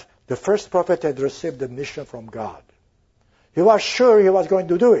is that the first prophet had received the mission from God. He was sure he was going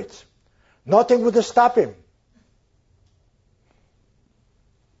to do it. Nothing would stop him.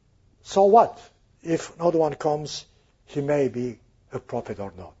 So what? If another one comes, he may be a prophet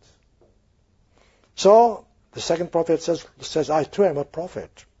or not. So, the second prophet says, I too am a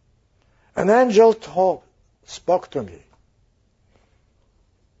prophet. An angel spoke to me.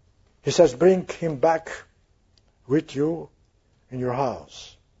 He says, bring him back with you in your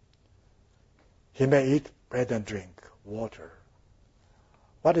house. He may eat bread and drink water.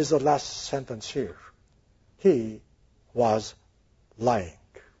 What is the last sentence here? He was lying.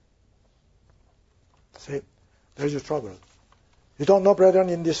 See, there's your trouble. You don't know, brethren,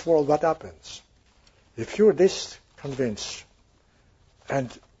 in this world what happens. If you're this convinced and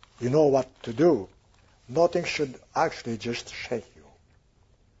you know what to do, nothing should actually just shake you.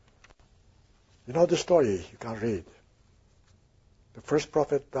 You know the story, you can read. The first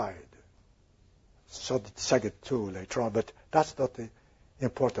prophet died. So did the second too later on, but that's not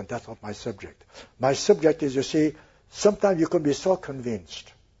important. That's not my subject. My subject is, you see, sometimes you can be so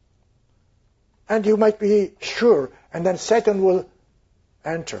convinced. And you might be sure, and then Satan will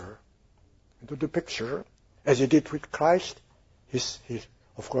enter into the picture, as he did with Christ. He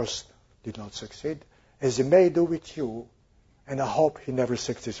of course, did not succeed, as he may do with you, and I hope he never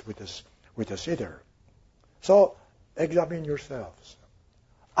succeeds with us either. So, examine yourselves.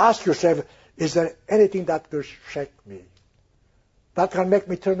 Ask yourself, is there anything that will shake me, that can make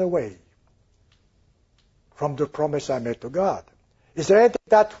me turn away from the promise I made to God? Is there anything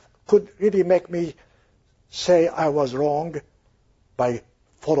that could really make me say I was wrong by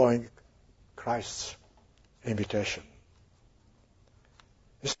following Christ's invitation?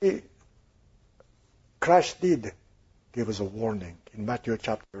 You see, Christ did give us a warning in Matthew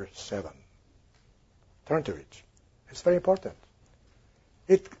chapter 7. Turn to it. It's very important.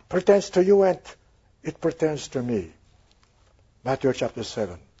 It pertains to you and it pertains to me. Matthew chapter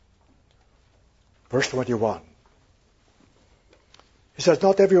 7, verse 21. He says,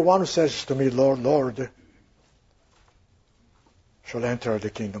 not everyone who says to me, Lord, Lord, shall enter the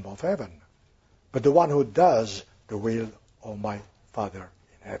kingdom of heaven, but the one who does the will of my Father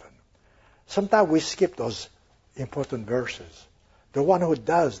in heaven. Sometimes we skip those important verses. The one who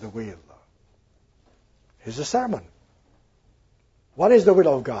does the will. Here's a sermon. What is the will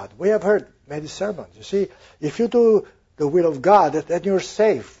of God? We have heard many sermons. You see, if you do the will of God, then you're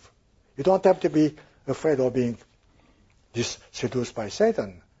safe. You don't have to be afraid of being seduced by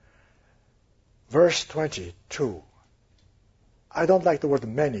Satan. Verse 22. I don't like the word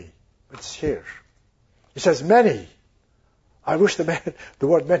many, but it's here. It says many. I wish the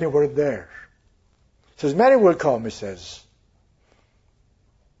word many weren't there. It says many will come, it says,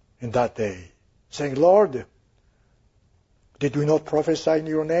 in that day, saying, Lord, did we not prophesy in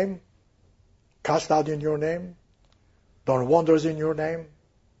your name? Cast out in your name? Done wonders in your name?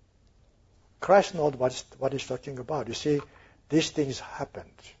 Christ knows what he's talking about. You see, these things happened.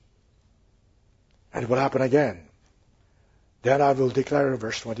 And it will happen again. Then I will declare,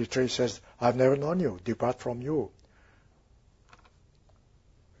 verse 23 says, I've never known you. Depart from you.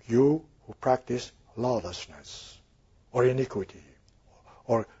 You who practice lawlessness or iniquity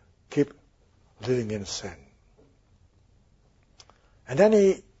or keep living in sin. And then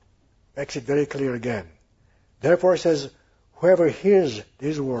he makes it very clear again. Therefore, he says, whoever hears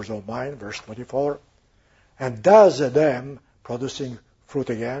these words of mine, verse 24, and does them, producing fruit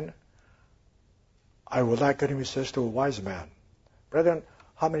again, I will liken him, he says, to a wise man. Brethren,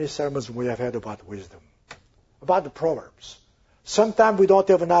 how many sermons we have had about wisdom? About the Proverbs. Sometimes we don't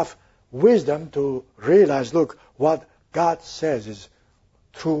have enough wisdom to realize, look, what God says is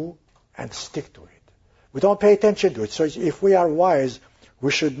true and stick to it. We don't pay attention to it. So if we are wise,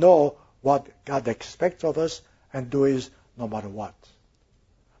 we should know what God expects of us and do it no matter what.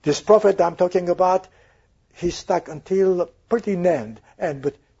 This prophet I'm talking about, he stuck until pretty end,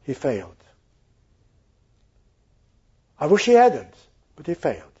 but he failed. I wish he hadn't, but he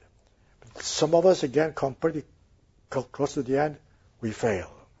failed. But some of us, again, come pretty close to the end, we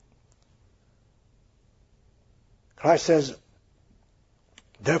fail. Christ says,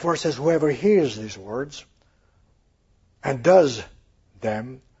 therefore says, whoever hears these words and does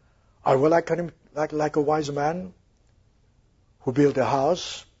them, I will liken him like a wise man who built a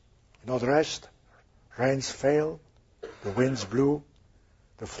house. You know the rest. Rains fell, the winds blew,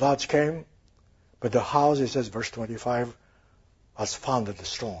 the floods came, but the house, it says, verse 25, was founded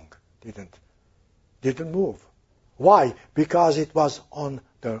strong. Didn't move. Why? Because it was on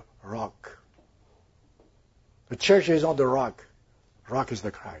the rock. The church is on the rock. The rock is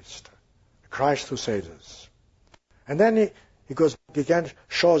the Christ. The Christ who saves us. And then he goes again,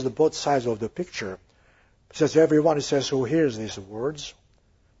 shows the both sides of the picture. He says, everyone, he says, who hears these words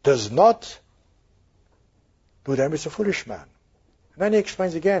does not do them is a foolish man. And then he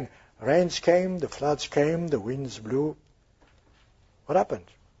explains again, rains came, the floods came, the winds blew. What happened?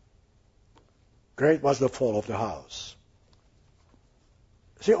 Great was the fall of the house.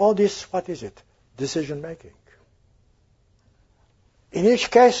 See, all this, what is it? Decision making. In each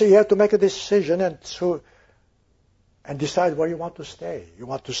case, you have to make a decision and decide where you want to stay. You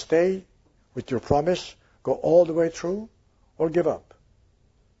want to stay with your promise, go all the way through, or give up.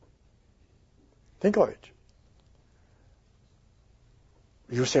 Think of it.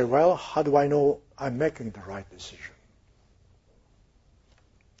 You say, well, how do I know I'm making the right decision?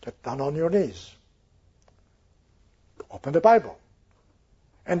 Get down on your knees. Open the Bible.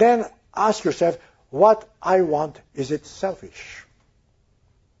 And then ask yourself, what I want, is it selfish?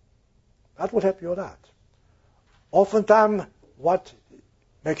 That will help you with that. Oftentimes, what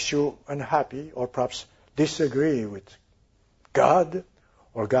makes you unhappy or perhaps disagree with God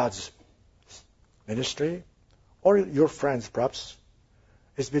or God's ministry or your friends perhaps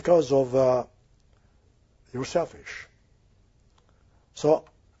is because of you're selfish. So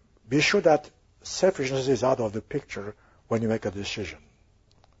be sure that selfishness is out of the picture when you make a decision.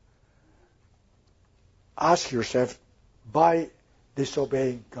 Ask yourself, by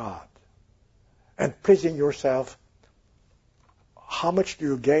disobeying God and pleasing yourself, how much do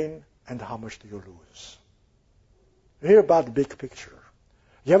you gain and how much do you lose? Hear about the big picture.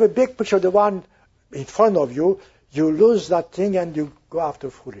 You have a big picture, the one in front of you, you lose that thing and you go after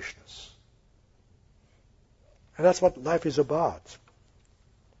foolishness. And that's what life is about.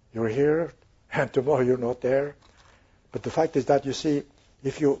 You're here and tomorrow you're not there. But the fact is that, you see,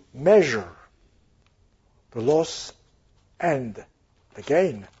 if you measure the loss and the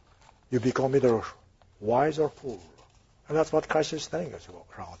gain, you become either wise or fool. And that's what Christ is telling us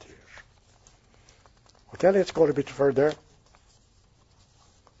around here. Okay, let's go a bit further.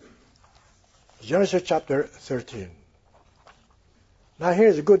 Genesis chapter 13. Now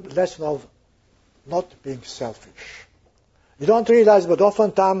here's a good lesson of not being selfish. You don't realize, but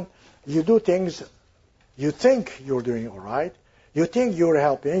oftentimes you do things, you think you're doing all right, you think you're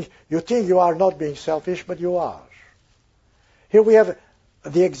helping, you think you are not being selfish, but you are. Here we have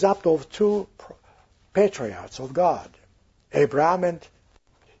the example of two patriarchs of God, Abraham and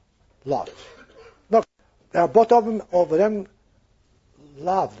Lot. Look, they are both of them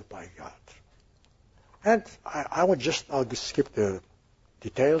loved by God. And I would I'll skip the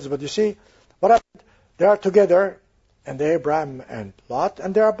details, but you see, what happened? They are together, and Abraham and Lot,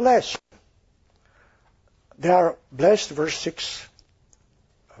 and they are blessed. They are blessed, verse 6,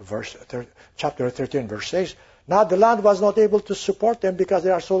 chapter 13, verse 6. Now the land was not able to support them because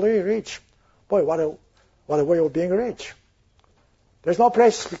they are so very rich. Boy, what a way of being rich. There's no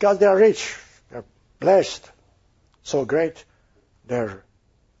place because they are rich. They're blessed. So great their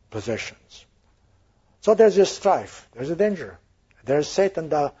possessions. So there's a strife. There's a danger. There's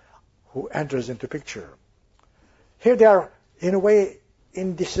Satan who enters into picture. Here they are, in a way,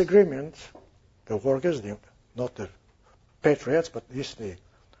 in disagreement, the workers, not the patriots, but at least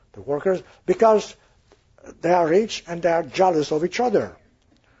the workers, because they are rich and they are jealous of each other.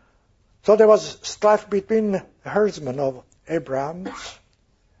 So there was strife between the herdsmen of Abraham's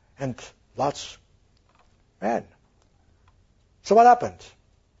and Lot's men. So what happened?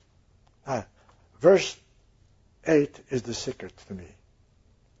 Verse 8 is the secret to me.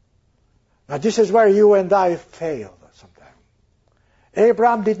 Now this is where you and I fail sometimes.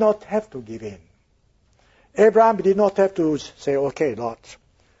 Abraham did not have to give in. Abraham did not have to say, okay, Lot,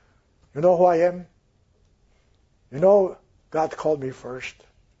 you know who I am? You know God called me first.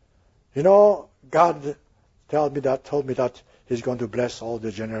 You know God told me that He's going to bless all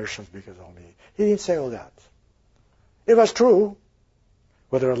the generations because of me. He didn't say all that. It was true.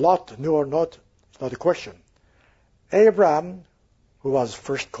 Whether Lot knew or not, Now the question. Abraham, who was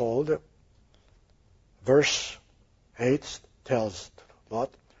first called, verse 8 tells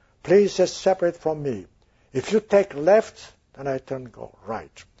Lot, please separate from me. If you take left, then I go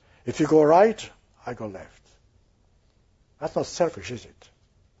right. If you go right, I go left. That's not selfish, is it?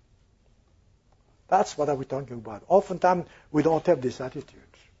 That's what we're talking about. Oftentimes, we don't have this attitude.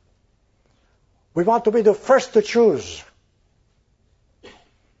 We want to be the first to choose.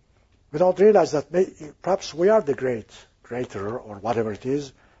 We don't realize that perhaps we are the greater, or whatever it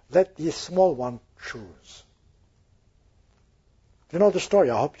is. Let the small one choose. You know the story.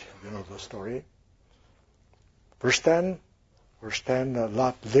 I hope you know the story. Verse 10,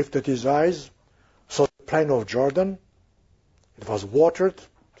 Lot lifted his eyes, saw the plain of Jordan. It was watered,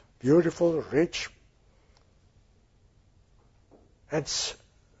 beautiful, rich. And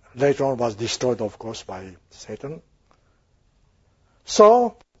later on was destroyed, of course, by Satan.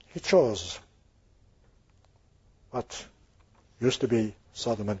 So he chose what used to be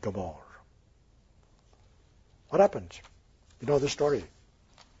Sodom and Gomorrah. What happened? You know the story.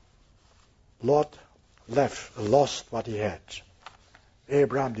 Lot lost what he had.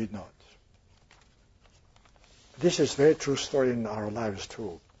 Abraham did not. This is a very true story in our lives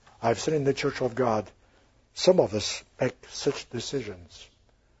too. I've seen in the Church of God, some of us make such decisions.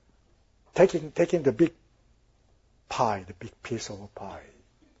 Taking the big pie, the big piece of a pie.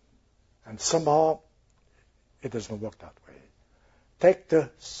 And somehow it doesn't work that way. Take the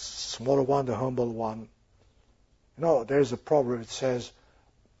smaller one, the humble one. You know, there's a proverb that says,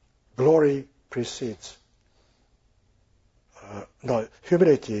 glory precedes.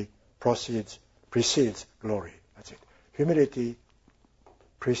 Humility precedes glory. That's it. Humility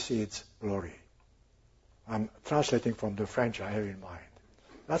precedes glory. I'm translating from the French I have in mind.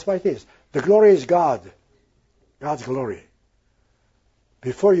 That's what it is. The glory is God. God's glory.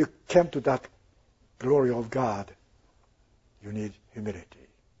 Before you come to that glory of God, you need humility.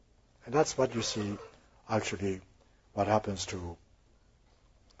 And that's what you see, actually, what happens to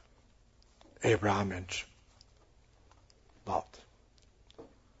Abraham and Lot.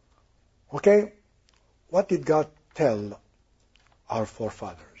 Okay, what did God tell our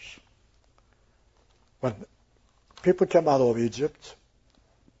forefathers? When people came out of Egypt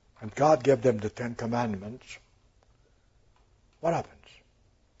and God gave them the Ten Commandments, what happened?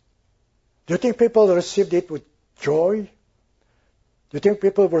 Do you think people received it with joy? Do you think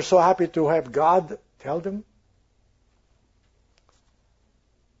people were so happy to have God tell them?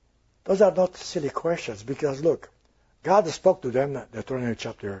 Those are not silly questions because, look, God spoke to them, Deuteronomy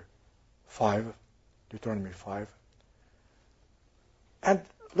chapter 5, Deuteronomy 5. And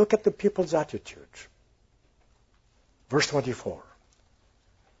look at the people's attitude. Verse 24.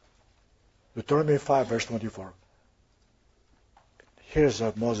 Deuteronomy 5, verse 24. Here's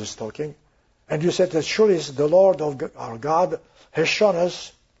Moses talking. And you said that surely the Lord of our God has shown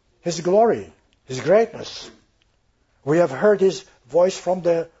us His glory, His greatness. We have heard His voice from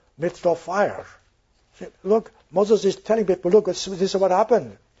the midst of fire. Look, Moses is telling people, look, this is what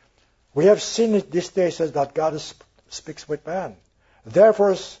happened. We have seen it this day, says that God speaks with man.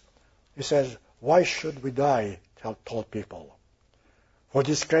 Therefore, he says, why should we die, told people? For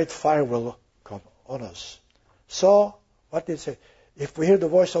this great fire will come on us. So, what did he say? If we hear the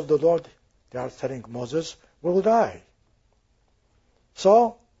voice of the Lord, they are telling Moses, we will die.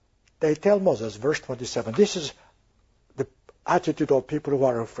 So, they tell Moses, verse 27, this is the attitude of people who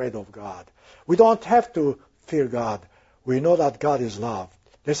are afraid of God. We don't have to fear God. We know that God is love.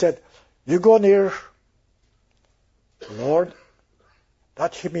 They said, you go near the Lord,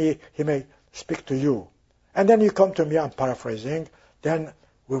 that He may speak to you. And then you come to me, I'm paraphrasing, then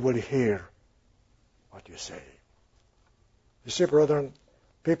we will hear what you say. You see, brethren,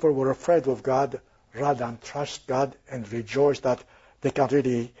 people were afraid of God rather than trust God and rejoice that they can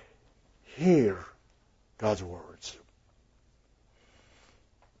really hear God's words.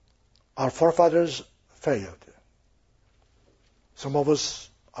 Our forefathers failed. Some of us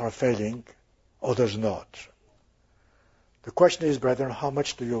are failing, others not. The question is, brethren, how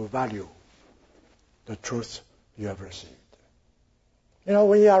much do you value the truth you have received? You know,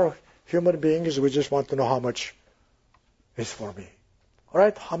 we are human beings, we just want to know how much is for me. All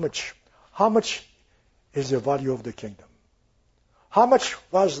right? How much? How much is the value of the kingdom? How much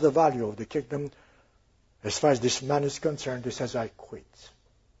was the value of the kingdom? As far as this man is concerned, he says, I quit.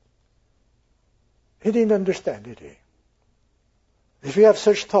 He didn't understand, did he? If you have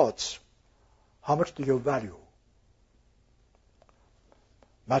such thoughts, how much do you value?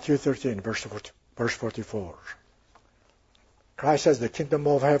 Matthew 13, verse 44. Christ says the kingdom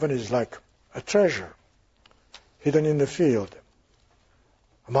of heaven is like a treasure hidden in the field.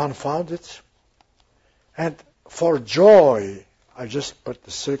 A man found it, And for joy, I just put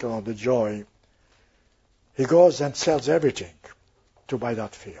the circle on the joy, he goes and sells everything to buy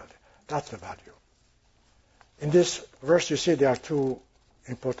that field. That's the value. In this verse, you see there are two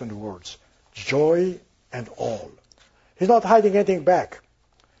important words, joy and all. He's not hiding anything back.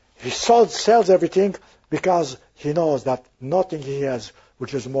 He sells everything because he knows that nothing he has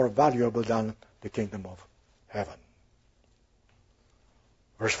which is more valuable than the kingdom of heaven.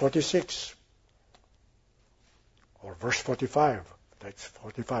 Verse 46, or verse 45, that's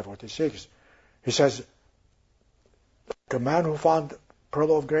 45, 46, he says, like a man who found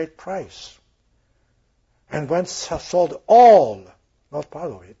pearl of great price, and went sold all, not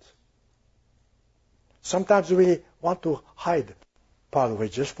part of it. Sometimes we want to hide part of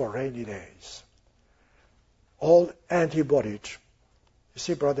it just for rainy days. All antibodied. You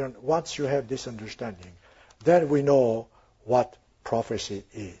see, brethren, once you have this understanding, then we know what prophecy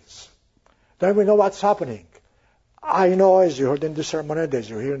is. Then we know what's happening. I know, as you heard in the sermon, and as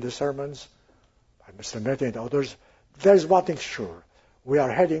you hear in the sermons by Mr. Mehdi and others, there's one thing sure. We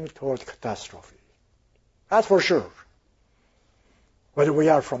are heading toward catastrophe. That's for sure. Whether we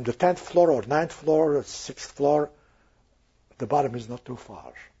are from the 10th floor or 9th floor or 6th floor, the bottom is not too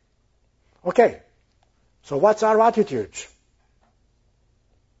far. Okay, so what's our attitude?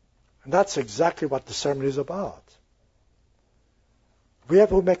 And that's exactly what the sermon is about. We have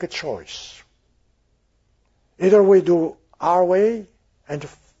to make a choice. Either we do our way and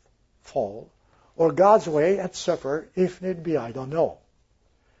fall, or God's way and suffer if need be, I don't know.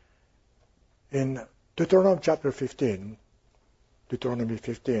 In Deuteronomy chapter 15,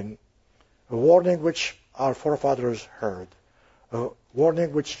 a warning which our forefathers heard, a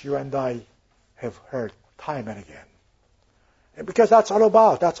warning which you and I have heard time and again. And because that's all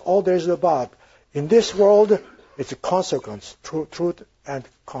about, that's all there is about. In this world, it's a consequence, truth and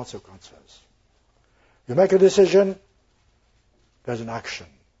consequences. You make a decision, there's an action.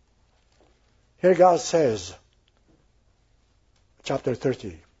 Here God says, chapter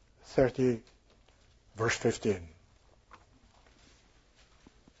 30, verse 15.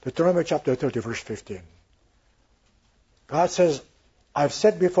 Deuteronomy chapter 30, verse 15. God says, I've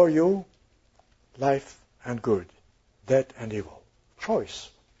set before you life and good, death and evil. Choice.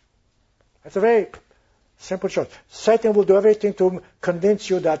 That's a very simple choice. Satan will do everything to convince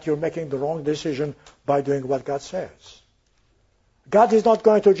you that you're making the wrong decision by doing what God says. God is not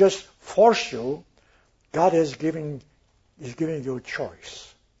going to just force you. God is giving you a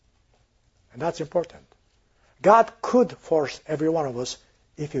choice. And that's important. God could force every one of us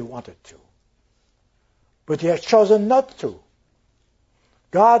if he wanted to. But he has chosen not to.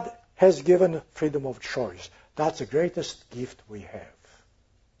 God has given freedom of choice. That's the greatest gift we have.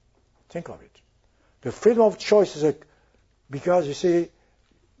 Think of it. The freedom of choice is because, you see,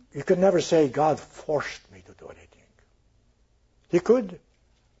 you can never say God forced me to do anything. He could,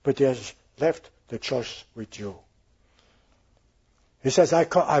 but he has left the choice with you. He says,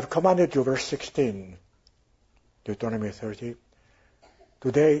 I've commanded you, verse 16, Deuteronomy 30,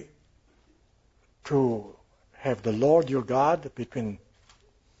 today to have the Lord your God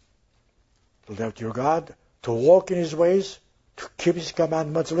to walk in his ways, to keep his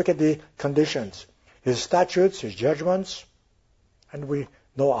commandments. Look at the conditions. His statutes, his judgments, and we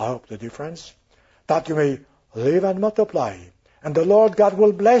know, I hope, the difference. That you may live and multiply, and the Lord God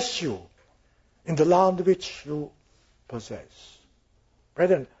will bless you in the land which you possess.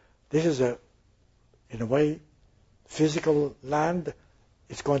 Brethren, this is in a way, physical land.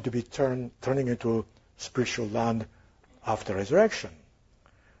 It's going to be turning into spiritual land after resurrection.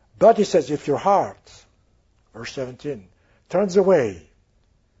 But he says, if your heart, verse 17, turns away,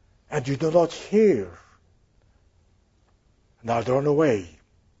 and you do not hear, now turn away,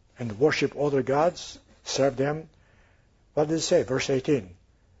 and worship other gods, serve them, what does it say? Verse 18.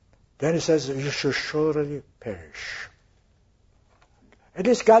 Then he says, you shall surely perish. At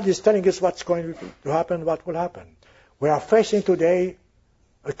least God is telling us what's going to happen, what will happen. We are facing today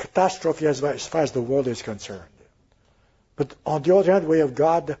a catastrophe as far as the world is concerned. But on the other hand, we have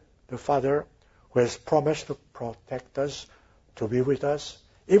God, the Father, who has promised to protect us, to be with us.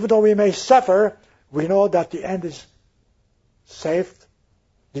 Even though we may suffer, we know that the end is safe,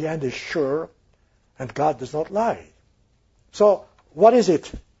 the end is sure, and God does not lie. So, what is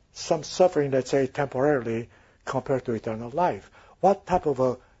it? Some suffering, let's say, temporarily, compared to eternal life. What type of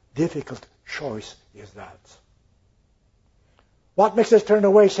a difficult choice is that? What makes us turn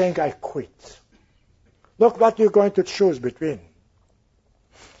away saying, I quit? Look what you're going to choose between.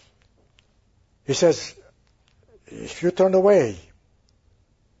 He says, if you turn away,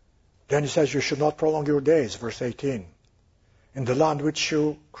 then he says you should not prolong your days, verse 18, in the land which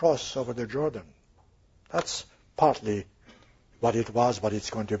you cross over the Jordan. That's partly what it was, what it's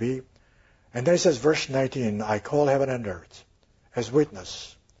going to be. And then it says, verse 19, I call heaven and earth as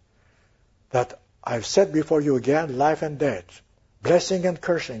witness that I've set before you again life and death, blessing and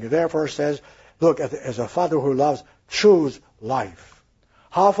cursing. Therefore says, look, as a father who loves, choose life.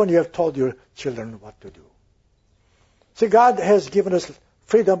 How often you have told your children what to do? See, God has given us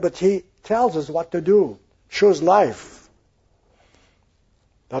freedom, but He tells us what to do. Choose life,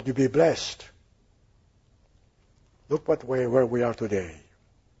 that you be blessed. Look where we are today.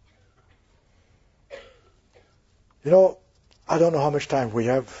 You know, I don't know how much time we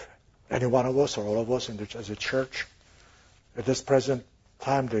have, any one of us or all of us as a church. At this present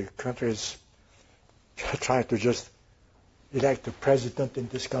time, the country is trying to just elect a president in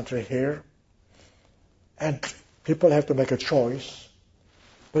this country here. And people have to make a choice.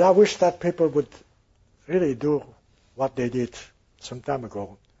 But I wish that people would really do what they did some time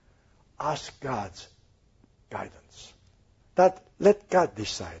ago. Ask God's guidance. That let God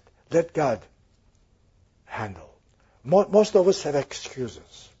decide. Let God handle. Most of us have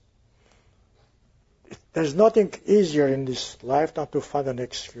excuses. There's nothing easier in this life than to find an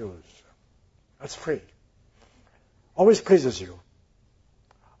excuse. That's free. Always pleases you.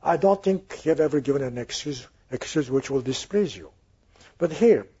 I don't think you have ever given an excuse which will displease you. But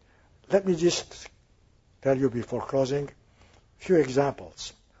here, let me just tell you before closing a few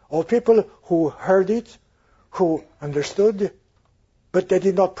examples of people who heard it, who understood, but they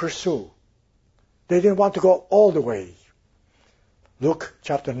did not pursue. They didn't want to go all the way. Luke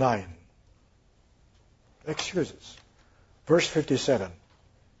chapter 9. Excuses. Verse 57.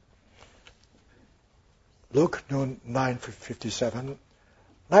 Luke 9:57.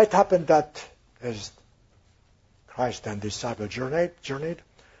 Now it happened that as Christ and disciples journeyed,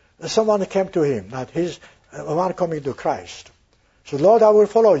 someone came to him, not his, one coming to Christ. So, Lord, I will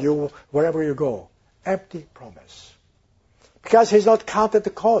follow you wherever you go. Empty promise. Because he's not counted the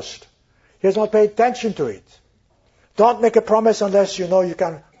cost. He has not paid attention to it. Don't make a promise unless you know you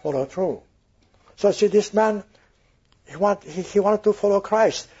can follow through. So see, this man, he wanted to follow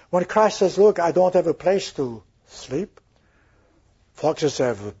Christ. When Christ says, look, I don't have a place to sleep. Foxes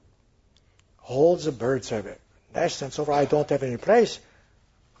have holes, birds have nests, and so forth. I don't have any place.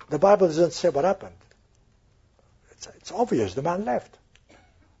 The Bible doesn't say what happened. It's obvious. The man left.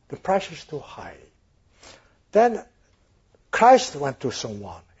 The price is too high. Then Christ went to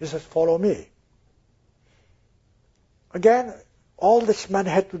someone. He said, follow me. Again, all this man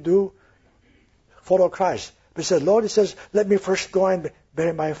had to do, follow Christ. But he said, Lord, he says, let me first go and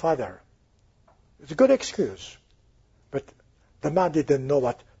bury my father. It's a good excuse. But the man didn't know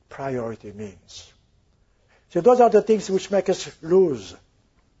what priority means. So those are the things which make us lose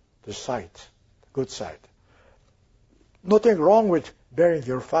the sight, the good sight. Nothing wrong with burying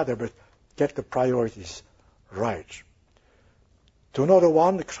your father, but get the priorities right. To know the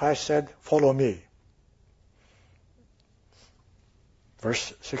one, Christ said, follow me.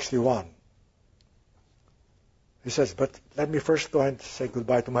 Verse 61. He says, but let me first go and say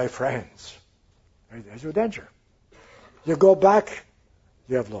goodbye to my friends. There's your danger. You go back,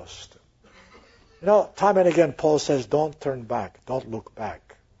 you have lost. You know, time and again, Paul says, don't turn back, don't look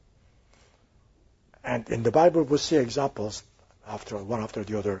back. And in the Bible, we see examples, one after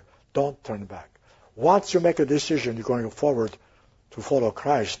the other, don't turn back. Once you make a decision, you're going forward to follow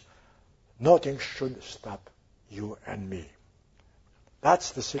Christ, nothing should stop you and me.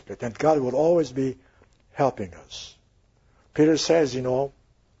 That's the secret. And God will always be helping us. Peter says, 1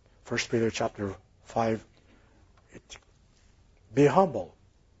 Peter chapter 5, be humble.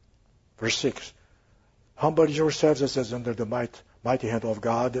 Verse 6, humble yourselves, it says, under the mighty hand of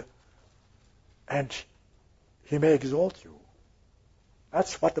God, and He may exalt you.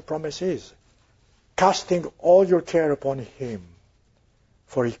 That's what the promise is. Casting all your care upon Him,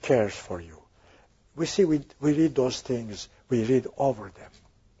 for He cares for you. We see, we read those things, we read over them.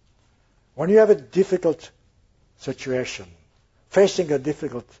 When you have a difficult situation, facing a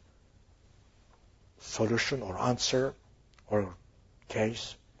difficult solution or answer or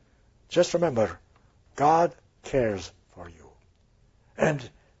case, just remember, God cares for you. And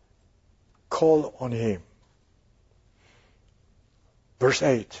call on Him. Verse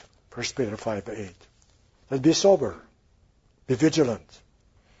 8, 1 Peter 5:8. Let's be sober, be vigilant,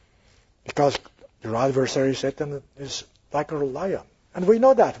 because your adversary Satan is like a lion. And we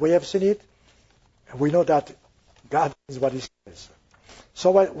know that. We have seen it. And we know that God is what He says.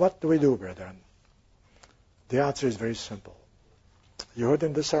 So what do we do, brethren? The answer is very simple. You heard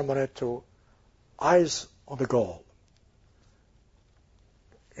in the sermon too, eyes on the goal.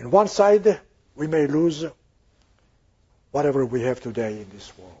 In one side, we may lose whatever we have today in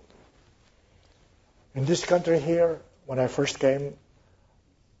this world. In this country here, when I first came,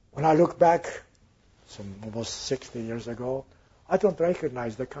 when I look back, almost 60 years ago, I don't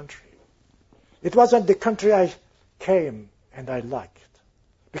recognize the country. It wasn't the country I came and I liked.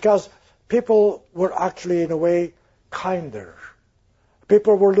 Because people were actually, in a way, kinder.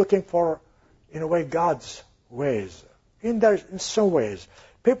 People were looking for, in a way, God's ways. In some ways.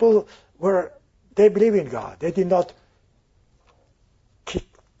 People they believe in God. They did not kick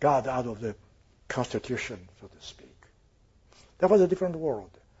God out of the Constitution, so to speak. That was a different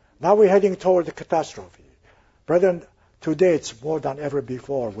world. Now we're heading toward the catastrophe. Brethren, today it's more than ever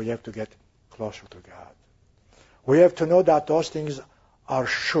before we have to get closer to God. We have to know that those things are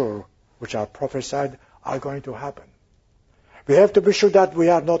sure, which are prophesied, are going to happen. We have to be sure that we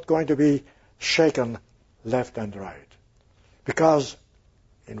are not going to be shaken left and right. Because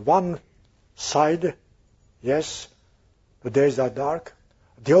in one side, yes, the days are dark.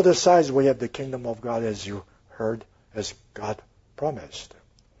 The other side, we have the kingdom of God, as you heard, as God promised.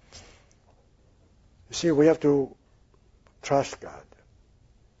 You see, we have to trust God.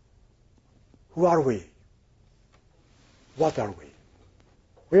 Who are we? What are we?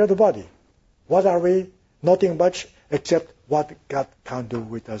 We are the body. What are we? Nothing much except what God can do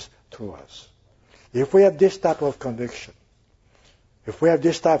with us, through us. If we have this type of conviction, if we have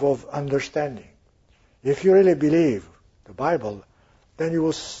this type of understanding, if you really believe the Bible, then you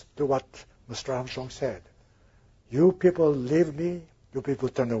will do what Mr. Armstrong said. You people leave me, you people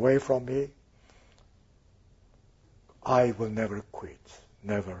turn away from me, I will never quit.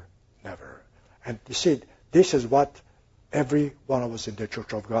 Never, never. And you see, this is what every one of us in the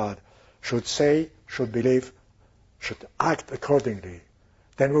Church of God should say, should believe, should act accordingly.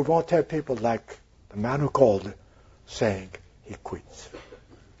 Then we won't have people like the man who called saying he quits.